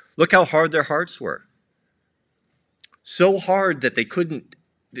 Look how hard their hearts were. So hard that they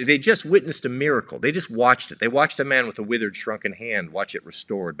just witnessed a miracle. They just watched it. They watched a man with a withered, shrunken hand watch it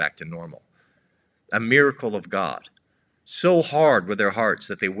restored back to normal. A miracle of God. So hard were their hearts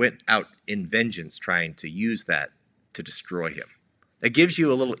that they went out in vengeance trying to use that to destroy him. That gives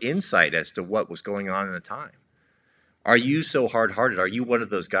you a little insight as to what was going on in the time. Are you so hard-hearted? Are you one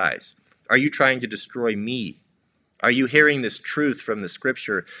of those guys? Are you trying to destroy me? Are you hearing this truth from the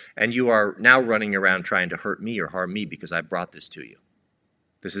scripture and you are now running around trying to hurt me or harm me because I brought this to you?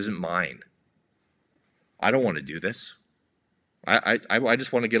 This isn't mine. I don't want to do this. I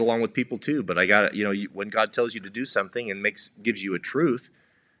just want to get along with people too, but I got when God tells you to do something and gives you a truth,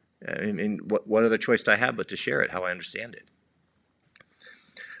 what other choice do I have but to share it how I understand it?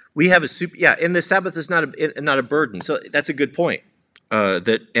 We have and the Sabbath is not a burden. So that's a good point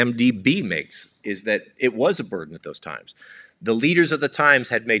that MDB makes, is that it was a burden at those times. The leaders of the times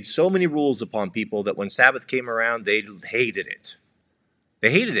had made so many rules upon people that when Sabbath came around, they hated it.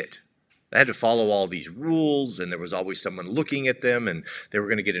 They hated it. They had to follow all these rules, and there was always someone looking at them, and they were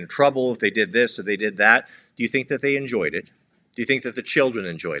going to get in trouble if they did this or they did that. Do you think that they enjoyed it? Do you think that the children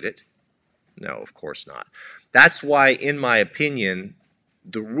enjoyed it? No, of course not. That's why, in my opinion,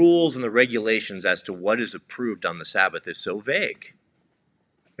 the rules and the regulations as to what is approved on the Sabbath is so vague.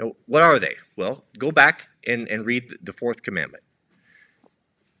 What are they? Well, go back and read the fourth commandment.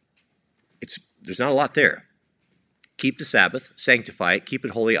 There's not a lot there. Keep the Sabbath, sanctify it, keep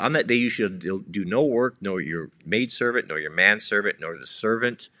it holy. On that day you should do no work, nor your maidservant, nor your manservant, nor the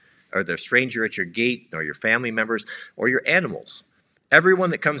servant or the stranger at your gate, or your family members, or your animals. Everyone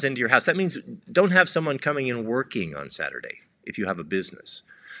that comes into your house. That means don't have someone coming in working on Saturday if you have a business.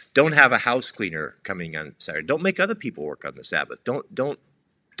 Don't have a house cleaner coming on Saturday. Don't make other people work on the Sabbath. Don't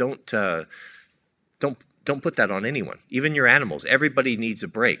put that on anyone. Even your animals. Everybody needs a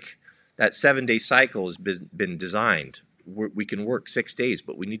break. That 7-day cycle has been designed. We can work 6 days,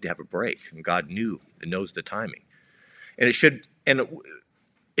 but we need to have a break. And God knew and knows the timing. And it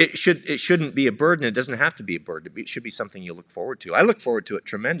shouldn't be a burden. It doesn't have to be a burden. It should be something you look forward to. I look forward to it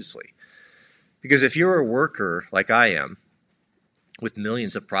tremendously. Because if you're a worker like I am, with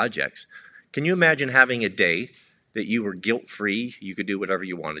millions of projects, can you imagine having a day that you were guilt-free? You could do whatever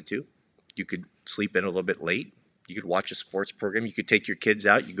you wanted to. You could sleep in a little bit late. You could watch a sports program. You could take your kids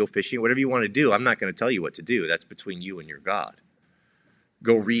out. You go fishing, whatever you want to do. I'm not going to tell you what to do. That's between you and your God.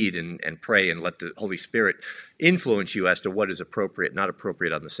 Go read and pray and let the Holy Spirit influence you as to what is appropriate, not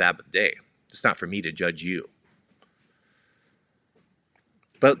appropriate on the Sabbath day. It's not for me to judge you.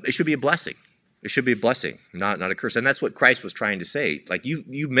 But it should be a blessing. It should be a blessing, not a curse. And that's what Christ was trying to say. Like,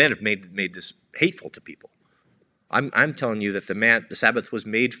 you men have made this hateful to people. I'm telling you that the Sabbath was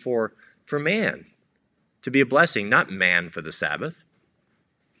made for man, to be a blessing, not man for the Sabbath.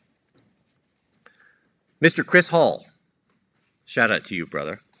 Mr. Chris Hall, shout out to you,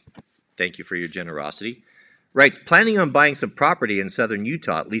 brother. Thank you for your generosity. Writes, planning on buying some property in southern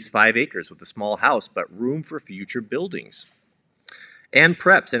Utah, at least 5 acres with a small house, but room for future buildings. And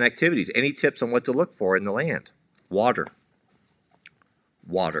preps and activities. Any tips on what to look for in the land? Water.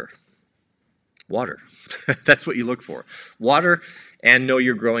 That's what you look for. Water, and know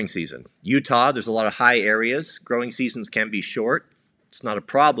your growing season. Utah, there's a lot of high areas. Growing seasons can be short. It's not a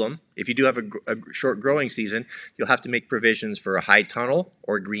problem. If you do have a short growing season, you'll have to make provisions for a high tunnel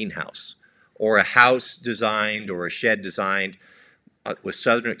or a greenhouse, or a house designed or a shed designed with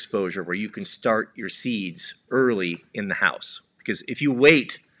southern exposure where you can start your seeds early in the house. Because if you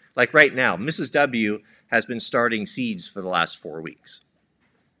wait, like right now, Mrs. W has been starting seeds for the last 4 weeks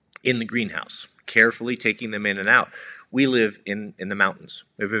in the greenhouse, carefully taking them in and out. We live in the mountains.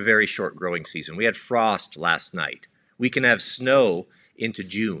 We have a very short growing season. We had frost last night. We can have snow into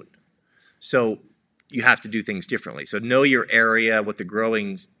June. So you have to do things differently. So know your area, what the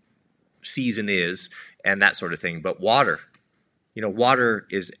growing season is, and that sort of thing. But water, water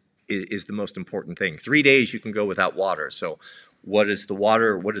is the most important thing. 3 days you can go without water. So what is the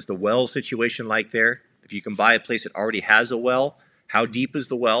water, what is the well situation like there? If you can buy a place that already has a well, how deep is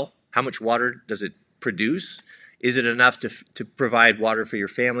the well? How much water does it produce? Is it enough to provide water for your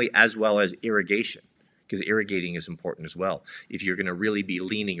family as well as irrigation? Because irrigating is important as well if you're going to really be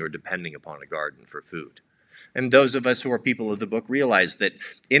leaning or depending upon a garden for food. And those of us who are people of the book realize that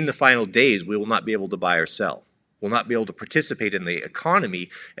in the final days we will not be able to buy or sell. We'll not be able to participate in the economy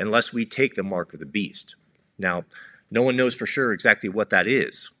unless we take the mark of the beast. Now, no one knows for sure exactly what that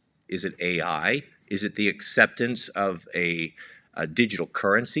is. Is it AI? Is it the acceptance of a digital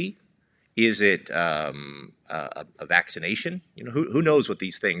currency? Is it a vaccination? Who knows what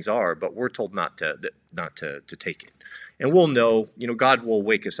these things are? But we're told not to take it, and we'll know. God will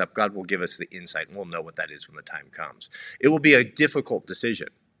wake us up. God will give us the insight, and we'll know what that is when the time comes. It will be a difficult decision.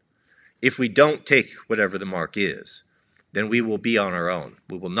 If we don't take whatever the mark is, then we will be on our own.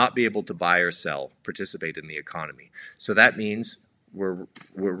 We will not be able to buy or sell, participate in the economy. So that means we're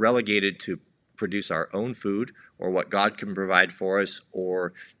relegated to produce our own food or what God can provide for us,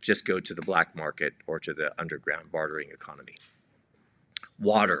 or just go to the black market or to the underground bartering economy.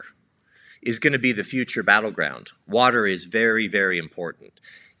 Water is going to be the future battleground. Water is very, very important.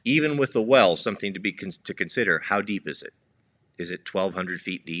 Even with the well, something to consider, how deep is it? Is it 1,200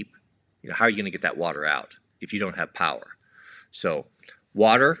 feet deep? How are you going to get that water out if you don't have power? So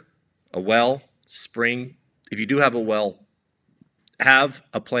water, a well, spring. If you do have a well, have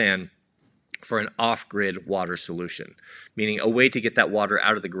a plan for an off-grid water solution, meaning a way to get that water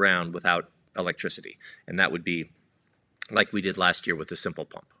out of the ground without electricity. And that would be like we did last year with the simple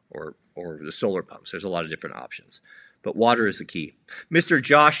pump or the solar pumps. There's a lot of different options. But water is the key. Mr.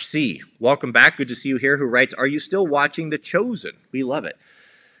 Josh C., welcome back. Good to see you here, who writes, are you still watching The Chosen? We love it.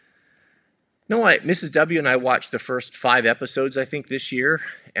 No, Mrs. W and I watched the first 5 episodes, I think, this year,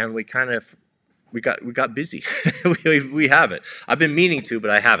 and we got busy. we haven't. I've been meaning to,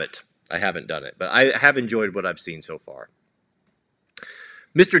 but I haven't. I haven't done it, but I have enjoyed what I've seen so far.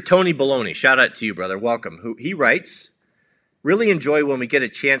 Mr. Tony Baloney, shout out to you, brother. Welcome. He writes, really enjoy when we get a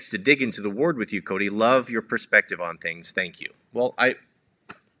chance to dig into the Word with you, Cody. Love your perspective on things. Thank you. Well, I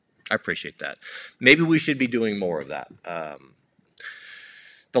appreciate that. Maybe we should be doing more of that.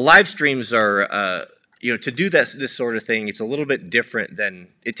 The live streams are to do this sort of thing, it's a little bit different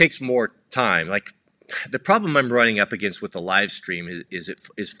it takes more time. Like, the problem I'm running up against with the live stream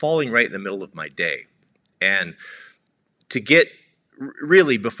is falling right in the middle of my day. And to get,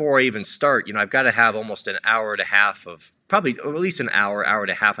 really, before I even start, I've got to have almost an hour and a half of, probably, or at least an hour and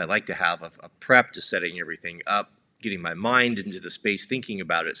a half I like to have of prep to setting everything up, getting my mind into the space, thinking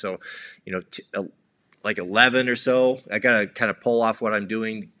about it. So, like 11 or so, I got to kind of pull off what I'm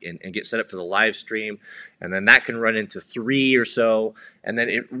doing and get set up for the live stream. And then that can run into 3 or so. And then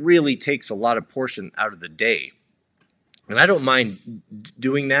it really takes a lot of portion out of the day. And I don't mind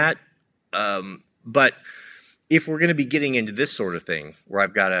doing that. But if we're going to be getting into this sort of thing, where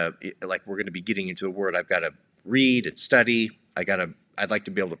we're going to be getting into the Word, I've got to read and study. I'd like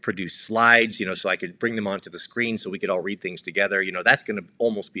to be able to produce slides, so I could bring them onto the screen so we could all read things together. That's going to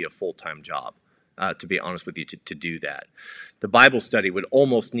almost be a full-time job. To be honest with you, to do that. The Bible study would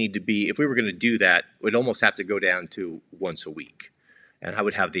almost need to be, if we were going to do that, would almost have to go down to once a week. And I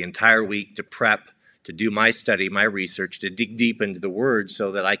would have the entire week to prep, to do my study, my research, to dig deep into the Word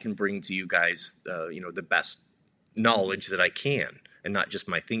so that I can bring to you guys, the best knowledge that I can, and not just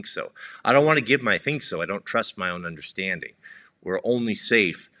my think so. I don't want to give my think so. I don't trust my own understanding. We're only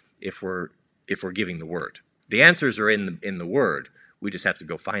safe if we're giving the Word. The answers are in the Word. We just have to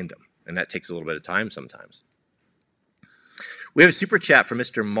go find them. And that takes a little bit of time sometimes. We have a super chat from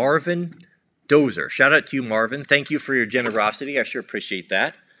Mr. Marvin Dozer. Shout out to you, Marvin. Thank you for your generosity. I sure appreciate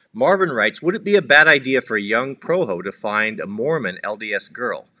that. Marvin writes, would it be a bad idea for a young proho to find a Mormon LDS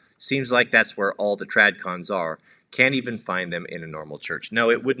girl? Seems like that's where all the tradcons are. Can't even find them in a normal church. No,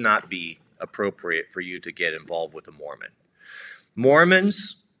 it would not be appropriate for you to get involved with a Mormon.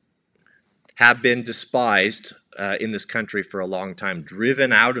 Mormons have been despised in this country for a long time,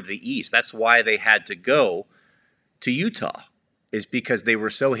 driven out of the East. That's why they had to go to Utah, is because they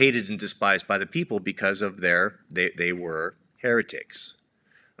were so hated and despised by the people because of they were heretics.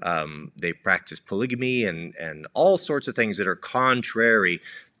 They practiced polygamy and all sorts of things that are contrary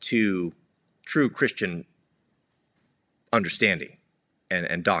to true Christian understanding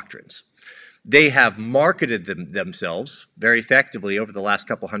and doctrines. They have marketed themselves very effectively over the last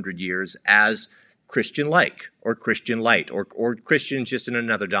couple hundred years as Christian-like, or Christian light, or Christians just in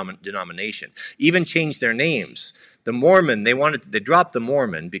another denomination. Even changed their names. The Mormon, they dropped the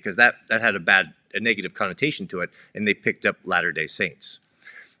Mormon because that had a negative connotation to it, and they picked up Latter-day Saints.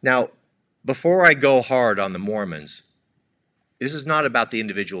 Now, before I go hard on the Mormons, this is not about the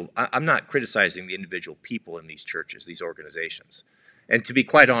individual. I'm not criticizing the individual people in these churches, these organizations. And to be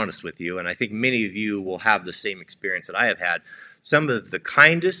quite honest with you, and I think many of you will have the same experience that I have had, some of the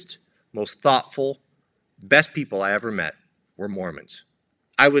kindest, most thoughtful, best people I ever met were Mormons.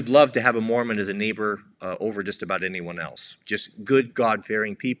 I would love to have a Mormon as a neighbor over just about anyone else. Just good,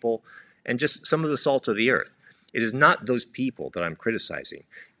 God-fearing people, and just some of the salt of the earth. It is not those people that I'm criticizing.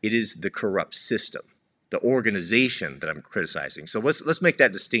 It is the corrupt system, the organization that I'm criticizing. So let's make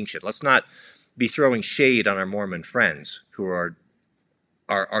that distinction. Let's not be throwing shade on our Mormon friends who are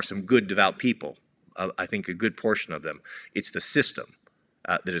some good, devout people. I think a good portion of them. It's the system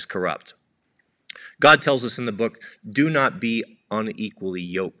that is corrupt. God tells us in the book, do not be unequally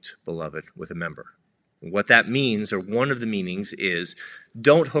yoked, beloved, with a member. What that means, or one of the meanings, is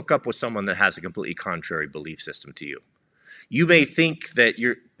don't hook up with someone that has a completely contrary belief system to you. You may think that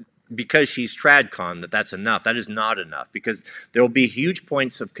because she's tradcon, that's enough. That is not enough, because there will be huge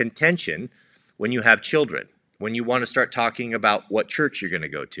points of contention when you have children, when you want to start talking about what church you're going to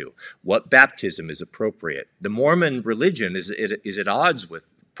go to, what baptism is appropriate. The Mormon religion is at odds with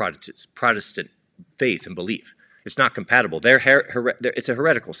Protestant faith and belief. It's not compatible. It's a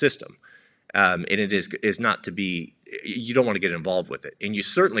heretical system, and it is not to be. You don't want to get involved with it, and you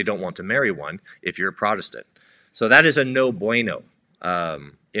certainly don't want to marry one if you're a Protestant. So that is a no bueno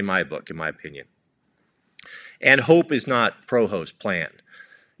in my book, in my opinion. And hope is not Proho's plan.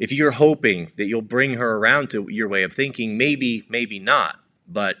 If you're hoping that you'll bring her around to your way of thinking, maybe not,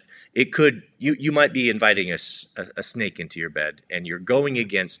 but it could. You might be inviting a snake into your bed, and you're going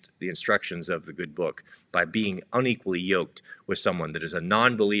against the instructions of the good book by being unequally yoked with someone that is a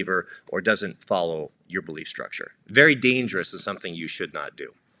non-believer or doesn't follow your belief structure. Very dangerous and something you should not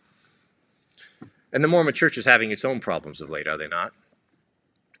do. And the Mormon Church is having its own problems of late, are they not?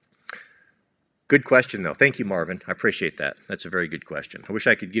 Good question, though. Thank you, Marvin. I appreciate that. That's a very good question. I wish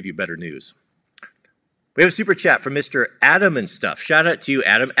I could give you better news. We have a super chat from Mr. Adam and Stuff. Shout out to you,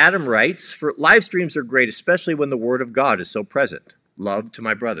 Adam. Adam writes, live streams are great, especially when the Word of God is so present. Love to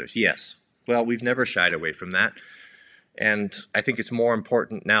my brothers. Yes. Well, we've never shied away from that. And I think it's more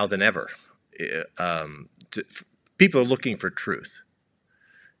important now than ever. People are looking for truth.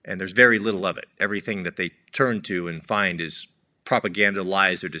 and there's very little of it. Everything that they turn to and find is propaganda,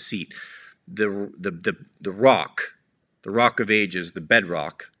 lies, or deceit. The rock, the rock of ages, the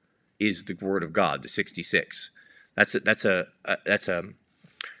bedrock, is the Word of God, the 66. That's a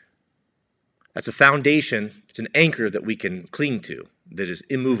foundation. It's an anchor that we can cling to, that is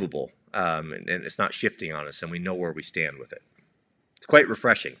immovable, and it's not shifting on us, and we know where we stand with it. It's quite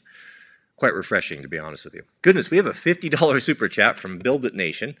refreshing. Quite refreshing, to be honest with you. Goodness, we have a $50 super chat from Build It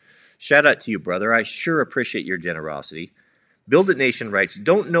Nation. Shout out to you, brother. I sure appreciate your generosity. Build It Nation writes,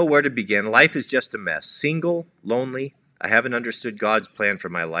 don't know where to begin. Life is just a mess. Single, lonely. I haven't understood God's plan for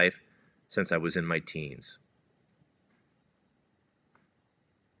my life since I was in my teens.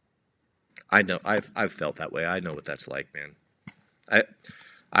 I know. I've felt that way. I know what that's like, man.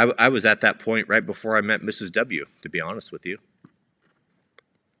 I was at that point right before I met Mrs. W, to be honest with you.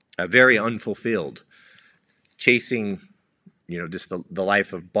 Very unfulfilled, chasing, just the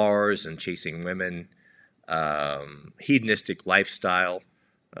life of bars and chasing women, hedonistic lifestyle,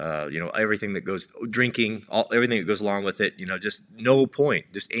 everything that goes, drinking, everything that goes along with it, just no point,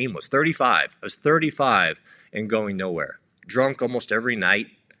 just aimless. 35. I was 35 and going nowhere. Drunk almost every night,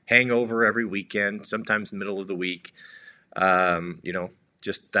 hangover every weekend, sometimes in the middle of the week,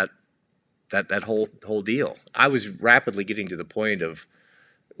 just that whole deal. I was rapidly getting to the point of,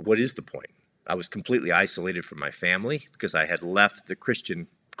 what is the point? I was completely isolated from my family because I had left the Christian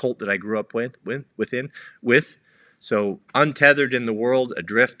cult that I grew up with. So untethered in the world,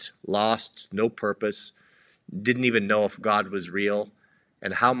 adrift, lost, no purpose, didn't even know if God was real,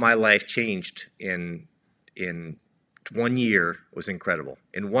 and how my life changed in 1 year was incredible.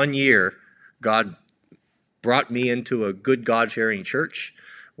 In 1 year, God brought me into a good God-fearing church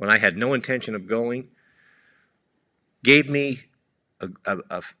when I had no intention of going, gave me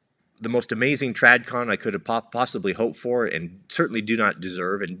the most amazing TradCon I could have possibly hoped for, and certainly did not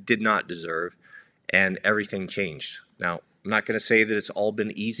deserve, and everything changed. Now, I'm not going to say that it's all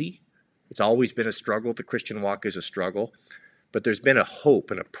been easy. It's always been a struggle. The Christian walk is a struggle, but there's been a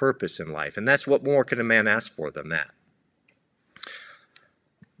hope and a purpose in life, and that's what more can a man ask for than that.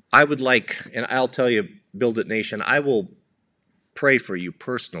 I would like, and I'll tell you, Build It Nation, I will pray for you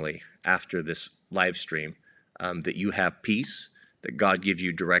personally after this live stream, that you have peace, that God gives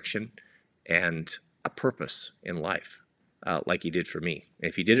you direction and a purpose in life, like he did for me. And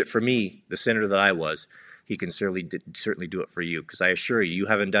if he did it for me, the sinner that I was, he can certainly do it for you, because I assure you, you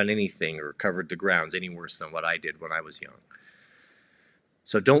haven't done anything or covered the grounds any worse than what I did when I was young.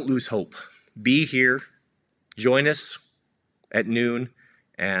 So don't lose hope. Be here. Join us at noon,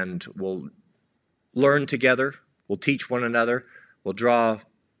 and we'll learn together. We'll teach one another. We'll draw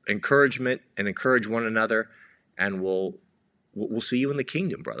encouragement and encourage one another, and we'll see you in the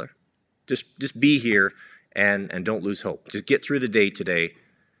kingdom, brother. Just be here and don't lose hope. Just get through the day today.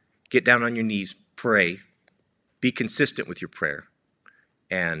 Get down on your knees, pray. Be consistent with your prayer,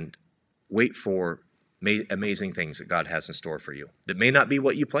 and wait for amazing things that God has in store for you. That may not be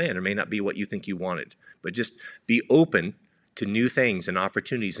what you planned or may not be what you think you wanted, but just be open to new things and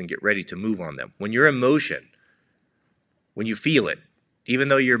opportunities and get ready to move on them. When your emotion, when you feel it, even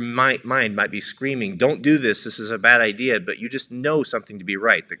though your mind might be screaming, don't do this, this is a bad idea, but you just know something to be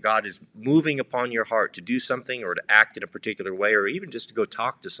right, that God is moving upon your heart to do something or to act in a particular way, or even just to go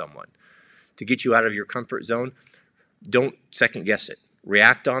talk to someone, to get you out of your comfort zone, don't second guess it.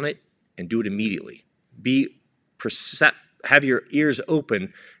 React on it and do it immediately. Have your ears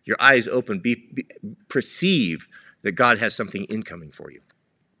open, your eyes open, perceive that God has something incoming for you.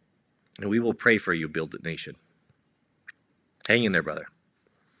 And we will pray for you, Build It Nation. Hang in there, brother.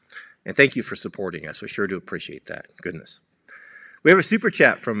 And thank you for supporting us. We sure do appreciate that. Goodness. We have a super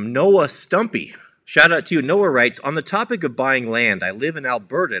chat from Noah Stumpy. Shout out to you. Noah writes, on the topic of buying land, I live in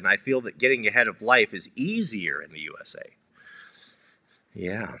Alberta, and I feel that getting ahead of life is easier in the USA.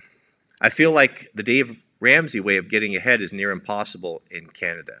 Yeah. I feel like the Dave Ramsey way of getting ahead is near impossible in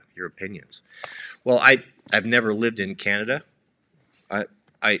Canada. Your opinions? Well, I've never lived in Canada.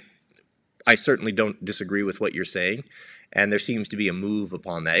 I certainly don't disagree with what you're saying, and there seems to be a move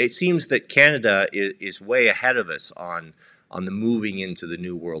upon that. It seems that Canada is way ahead of us on the moving into the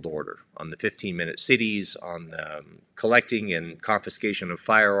New World Order, on the 15-minute cities, on the collecting and confiscation of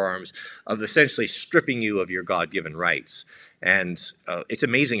firearms, of essentially stripping you of your God-given rights. And it's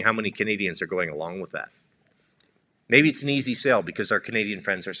amazing how many Canadians are going along with that. Maybe it's an easy sell because our Canadian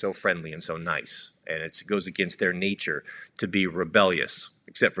friends are so friendly and so nice, and it goes against their nature to be rebellious,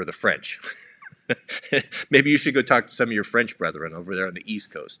 except for the French. Maybe you should go talk to some of your French brethren over there on the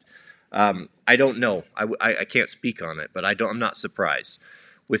East Coast. I don't know. I can't speak on it, but I'm not surprised.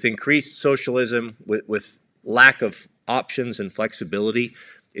 With increased socialism, with lack of options and flexibility,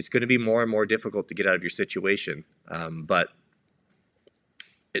 It's going to be more and more difficult to get out of your situation, but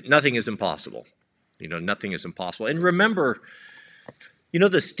nothing is impossible. Nothing is impossible. And remember,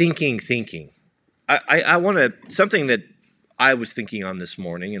 the stinking thinking. I want to, something that I was thinking on this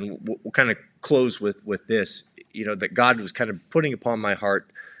morning, and we'll kind of close with this, that God was kind of putting upon my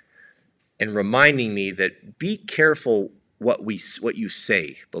heart and reminding me that be careful what you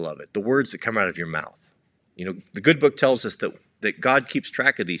say, beloved, the words that come out of your mouth. The good book tells us that God keeps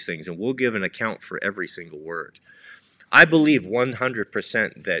track of these things, and we'll give an account for every single word. I believe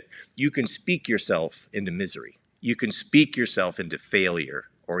 100% that you can speak yourself into misery. You can speak yourself into failure,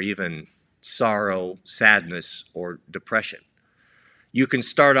 or even sorrow, sadness, or depression. You can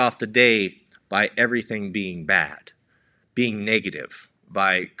start off the day by everything being bad, being negative,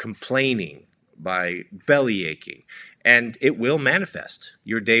 by complaining, by belly aching, and it will manifest.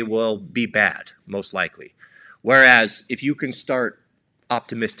 Your day will be bad, most likely. Whereas if you can start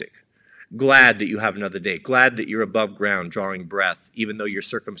optimistic, glad that you have another day, glad that you're above ground, drawing breath, even though your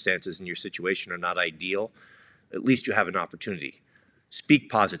circumstances and your situation are not ideal, at least you have an opportunity. Speak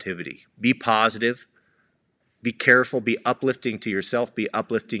positivity. Be positive. Be careful. Be uplifting to yourself. Be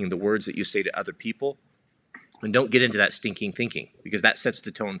uplifting in the words that you say to other people. And don't get into that stinking thinking, because that sets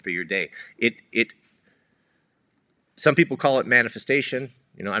the tone for your day. Some people call it manifestation.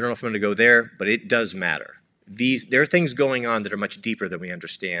 I don't know if I'm going to go there, but it does matter. There are things going on that are much deeper than we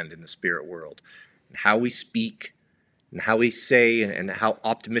understand in the spirit world. And how we speak and how we say and how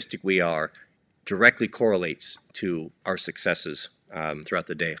optimistic we are directly correlates to our successes throughout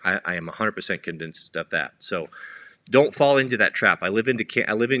the day. I am 100% convinced of that. So don't fall into that trap. I live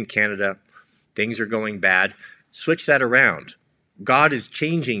in Canada. Things are going bad. Switch that around. God is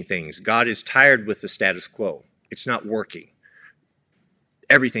changing things. God is tired with the status quo. It's not working.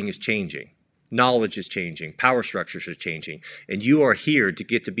 Everything is changing. Knowledge is changing. Power structures are changing. And you are here to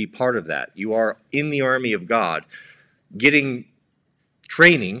get to be part of that. You are in the army of God getting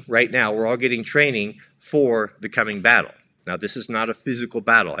training right now. We're all getting training for the coming battle. Now, this is not a physical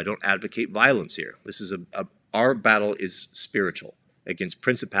battle. I don't advocate violence here. This is our battle is spiritual against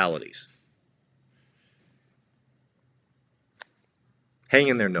principalities. Hang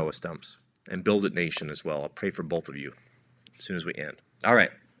in there, Noah Stumps, and Build It Nation as well. I'll pray for both of you as soon as we end. All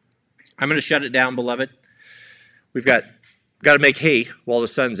right. I'm going to shut it down, beloved. We've got to make hay while the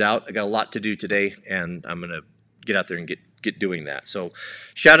sun's out. I got a lot to do today, and I'm going to get out there and get doing that. So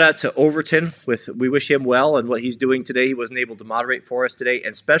shout out to Overton. We wish him well and what he's doing today. He wasn't able to moderate for us today.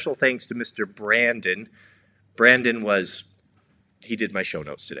 And special thanks to Mr. Brandon. He did my show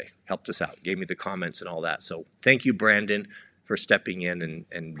notes today, helped us out, gave me the comments and all that. So thank you, Brandon, for stepping in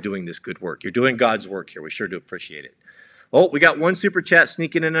and doing this good work. You're doing God's work here. We sure do appreciate it. Oh, we got one super chat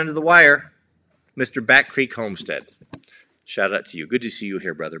sneaking in under the wire. Mr. Back Creek Homestead. Shout out to you. Good to see you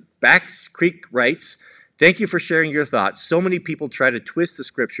here, brother. Back Creek writes, thank you for sharing your thoughts. So many people try to twist the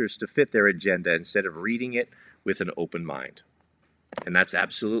scriptures to fit their agenda instead of reading it with an open mind. And that's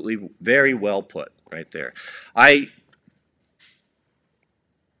absolutely very well put right there.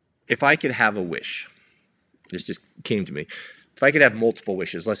 If I could have a wish, this just came to me. If I could have multiple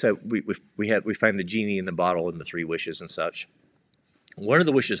wishes, let's say we find the genie in the bottle and the 3 wishes and such. One of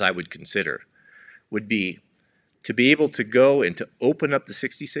the wishes I would consider would be to be able to go and to open up the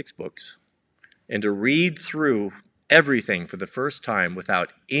 66 books and to read through everything for the first time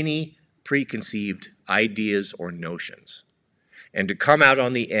without any preconceived ideas or notions, and to come out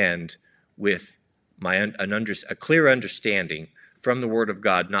on the end with a clear understanding from the Word of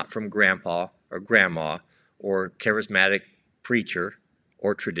God, not from grandpa or grandma or charismatic preacher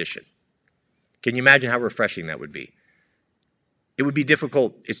or tradition. Can you imagine how refreshing that would be? It would be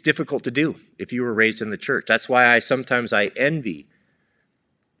difficult. It's difficult to do if you were raised in the church. That's why sometimes I envy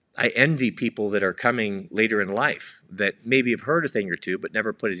people that are coming later in life that maybe have heard a thing or two but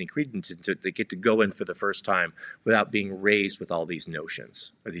never put any credence into it. They get to go in for the first time without being raised with all these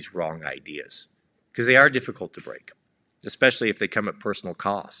notions or these wrong ideas, because they are difficult to break, especially if they come at personal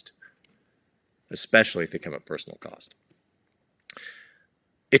cost.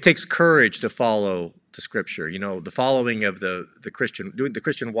 It takes courage to follow the scripture. The following of the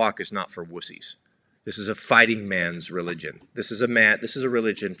Christian walk is not for wussies. This is a fighting man's religion. This is a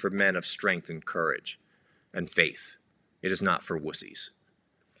religion for men of strength and courage and faith. It is not for wussies.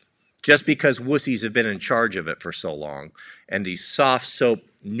 Just because wussies have been in charge of it for so long, and these soft soap,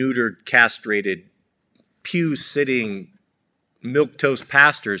 neutered, castrated, pew-sitting, milquetoast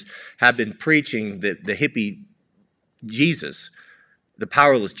pastors have been preaching the hippie Jesus, the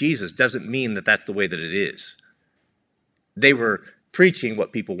powerless Jesus, doesn't mean that that's the way that it is. They were preaching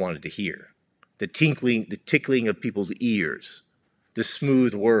what people wanted to hear. The tickling of people's ears. the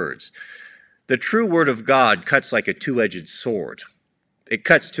smooth words. The true word of God cuts like a two-edged sword. It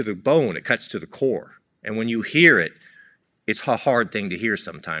cuts to the bone, it cuts to the core. And when you hear it, it's a hard thing to hear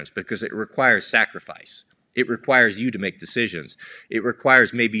sometimes because it requires sacrifice. It requires you to make decisions. It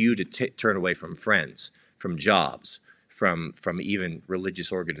requires maybe you to turn away from friends, from jobs, from even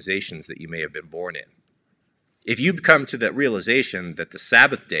religious organizations that you may have been born in. If you come to that realization that the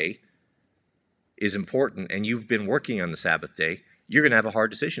Sabbath day is important and you've been working on the Sabbath day, you're going to have a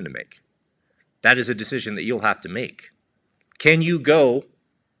hard decision to make. That is a decision that you'll have to make. Can you go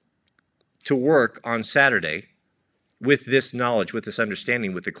to work on Saturday with this knowledge, with this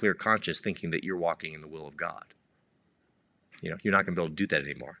understanding, with a clear conscience, thinking that you're walking in the will of God? You're not going to be able to do that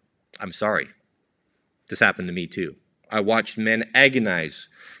anymore. I'm sorry. This happened to me too. I watched men agonize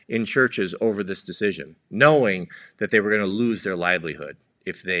in churches over this decision, knowing that they were going to lose their livelihood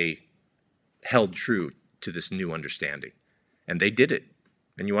if they held true to this new understanding. And they did it.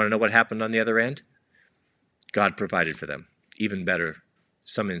 And you want to know what happened on the other end? God provided for them, even better,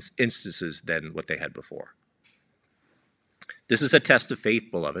 some instances than what they had before. This is a test of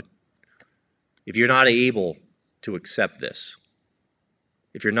faith, beloved. If you're not able to accept this,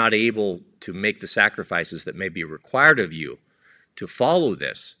 if you're not able to make the sacrifices that may be required of you to follow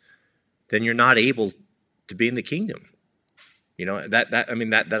this, then you're not able to be in the kingdom.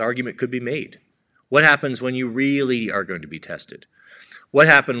 That argument could be made. What happens when you really are going to be tested? What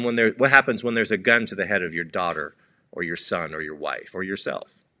happens when there's a gun to the head of your daughter or your son or your wife or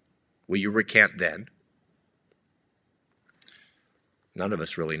yourself? Will you recant then? None of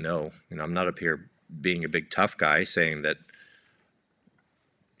us really know. I'm not up here being a big tough guy saying that,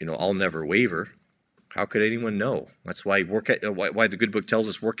 I'll never waver. How could anyone know? That's why why the good book tells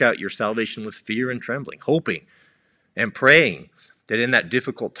us, work out your salvation with fear and trembling, hoping and praying that in that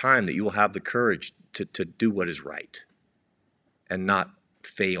difficult time that you will have the courage to do what is right and not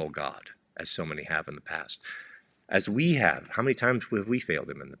fail God, as so many have in the past. As we have, how many times have we failed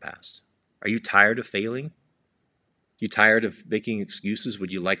him in the past? Are you tired of failing? You tired of making excuses?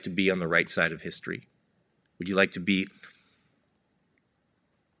 Would you like to be on the right side of history? Would you like to be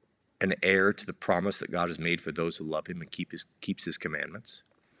an heir to the promise that God has made for those who love him and keeps his commandments?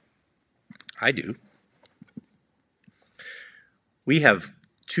 I do. We have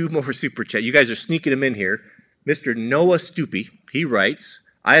two more super chats. You guys are sneaking them in here. Mr. Noah Stoopy, he writes,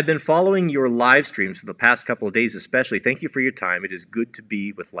 I have been following your live streams for the past couple of days especially. Thank you for your time. It is good to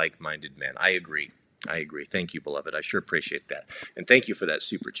be with like-minded men. I agree. Thank you, beloved. I sure appreciate that. And thank you for that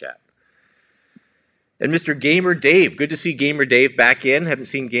super chat. And Mr. Gamer Dave, good to see Gamer Dave back in. Haven't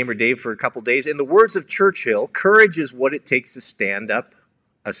seen Gamer Dave for a couple days. In the words of Churchill, courage is what it takes to stand up.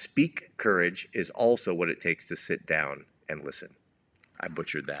 A speak courage is also what it takes to sit down and listen. I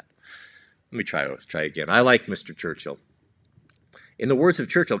butchered that. Let me try again. I like Mr. Churchill. In the words of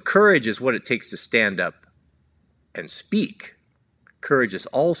Churchill, courage is what it takes to stand up and speak. Courage is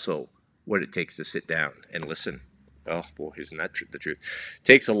also what it takes to sit down and listen. Oh, boy, isn't that the truth? It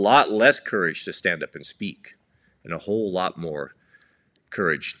takes a lot less courage to stand up and speak, and a whole lot more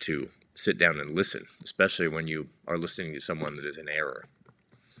courage to sit down and listen, especially when you are listening to someone that is in error.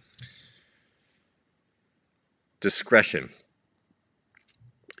 Discretion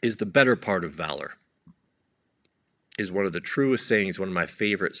is the better part of valor, is one of the truest sayings, one of my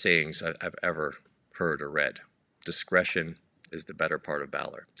favorite sayings I've ever heard or read. Discretion is the better part of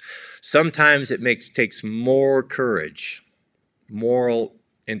valor. Sometimes it takes more courage, moral,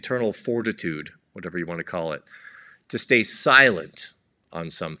 internal fortitude, whatever you want to call it, to stay silent on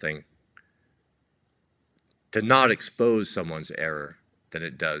something, to not expose someone's error, than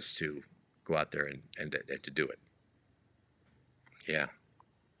it does to go out there and to do it. Yeah.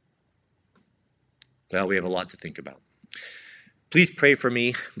 Well, we have a lot to think about. Please pray for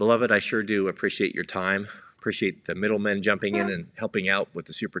me, beloved. I sure do appreciate your time. Appreciate the middlemen jumping in and helping out with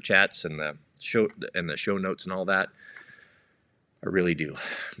the super chats and the show notes and all that. I really do.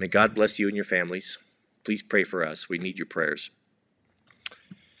 May God bless you and your families. Please pray for us. We need your prayers.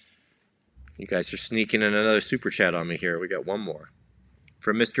 You guys are sneaking in another super chat on me here. We got one more.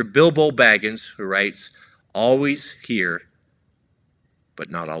 From Mr. Bilbo Baggins, who writes, always here, but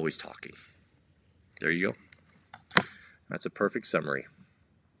not always talking. There you go. That's a perfect summary.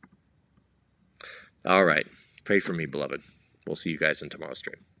 All right. Pray for me, beloved. We'll see you guys in tomorrow's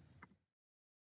stream.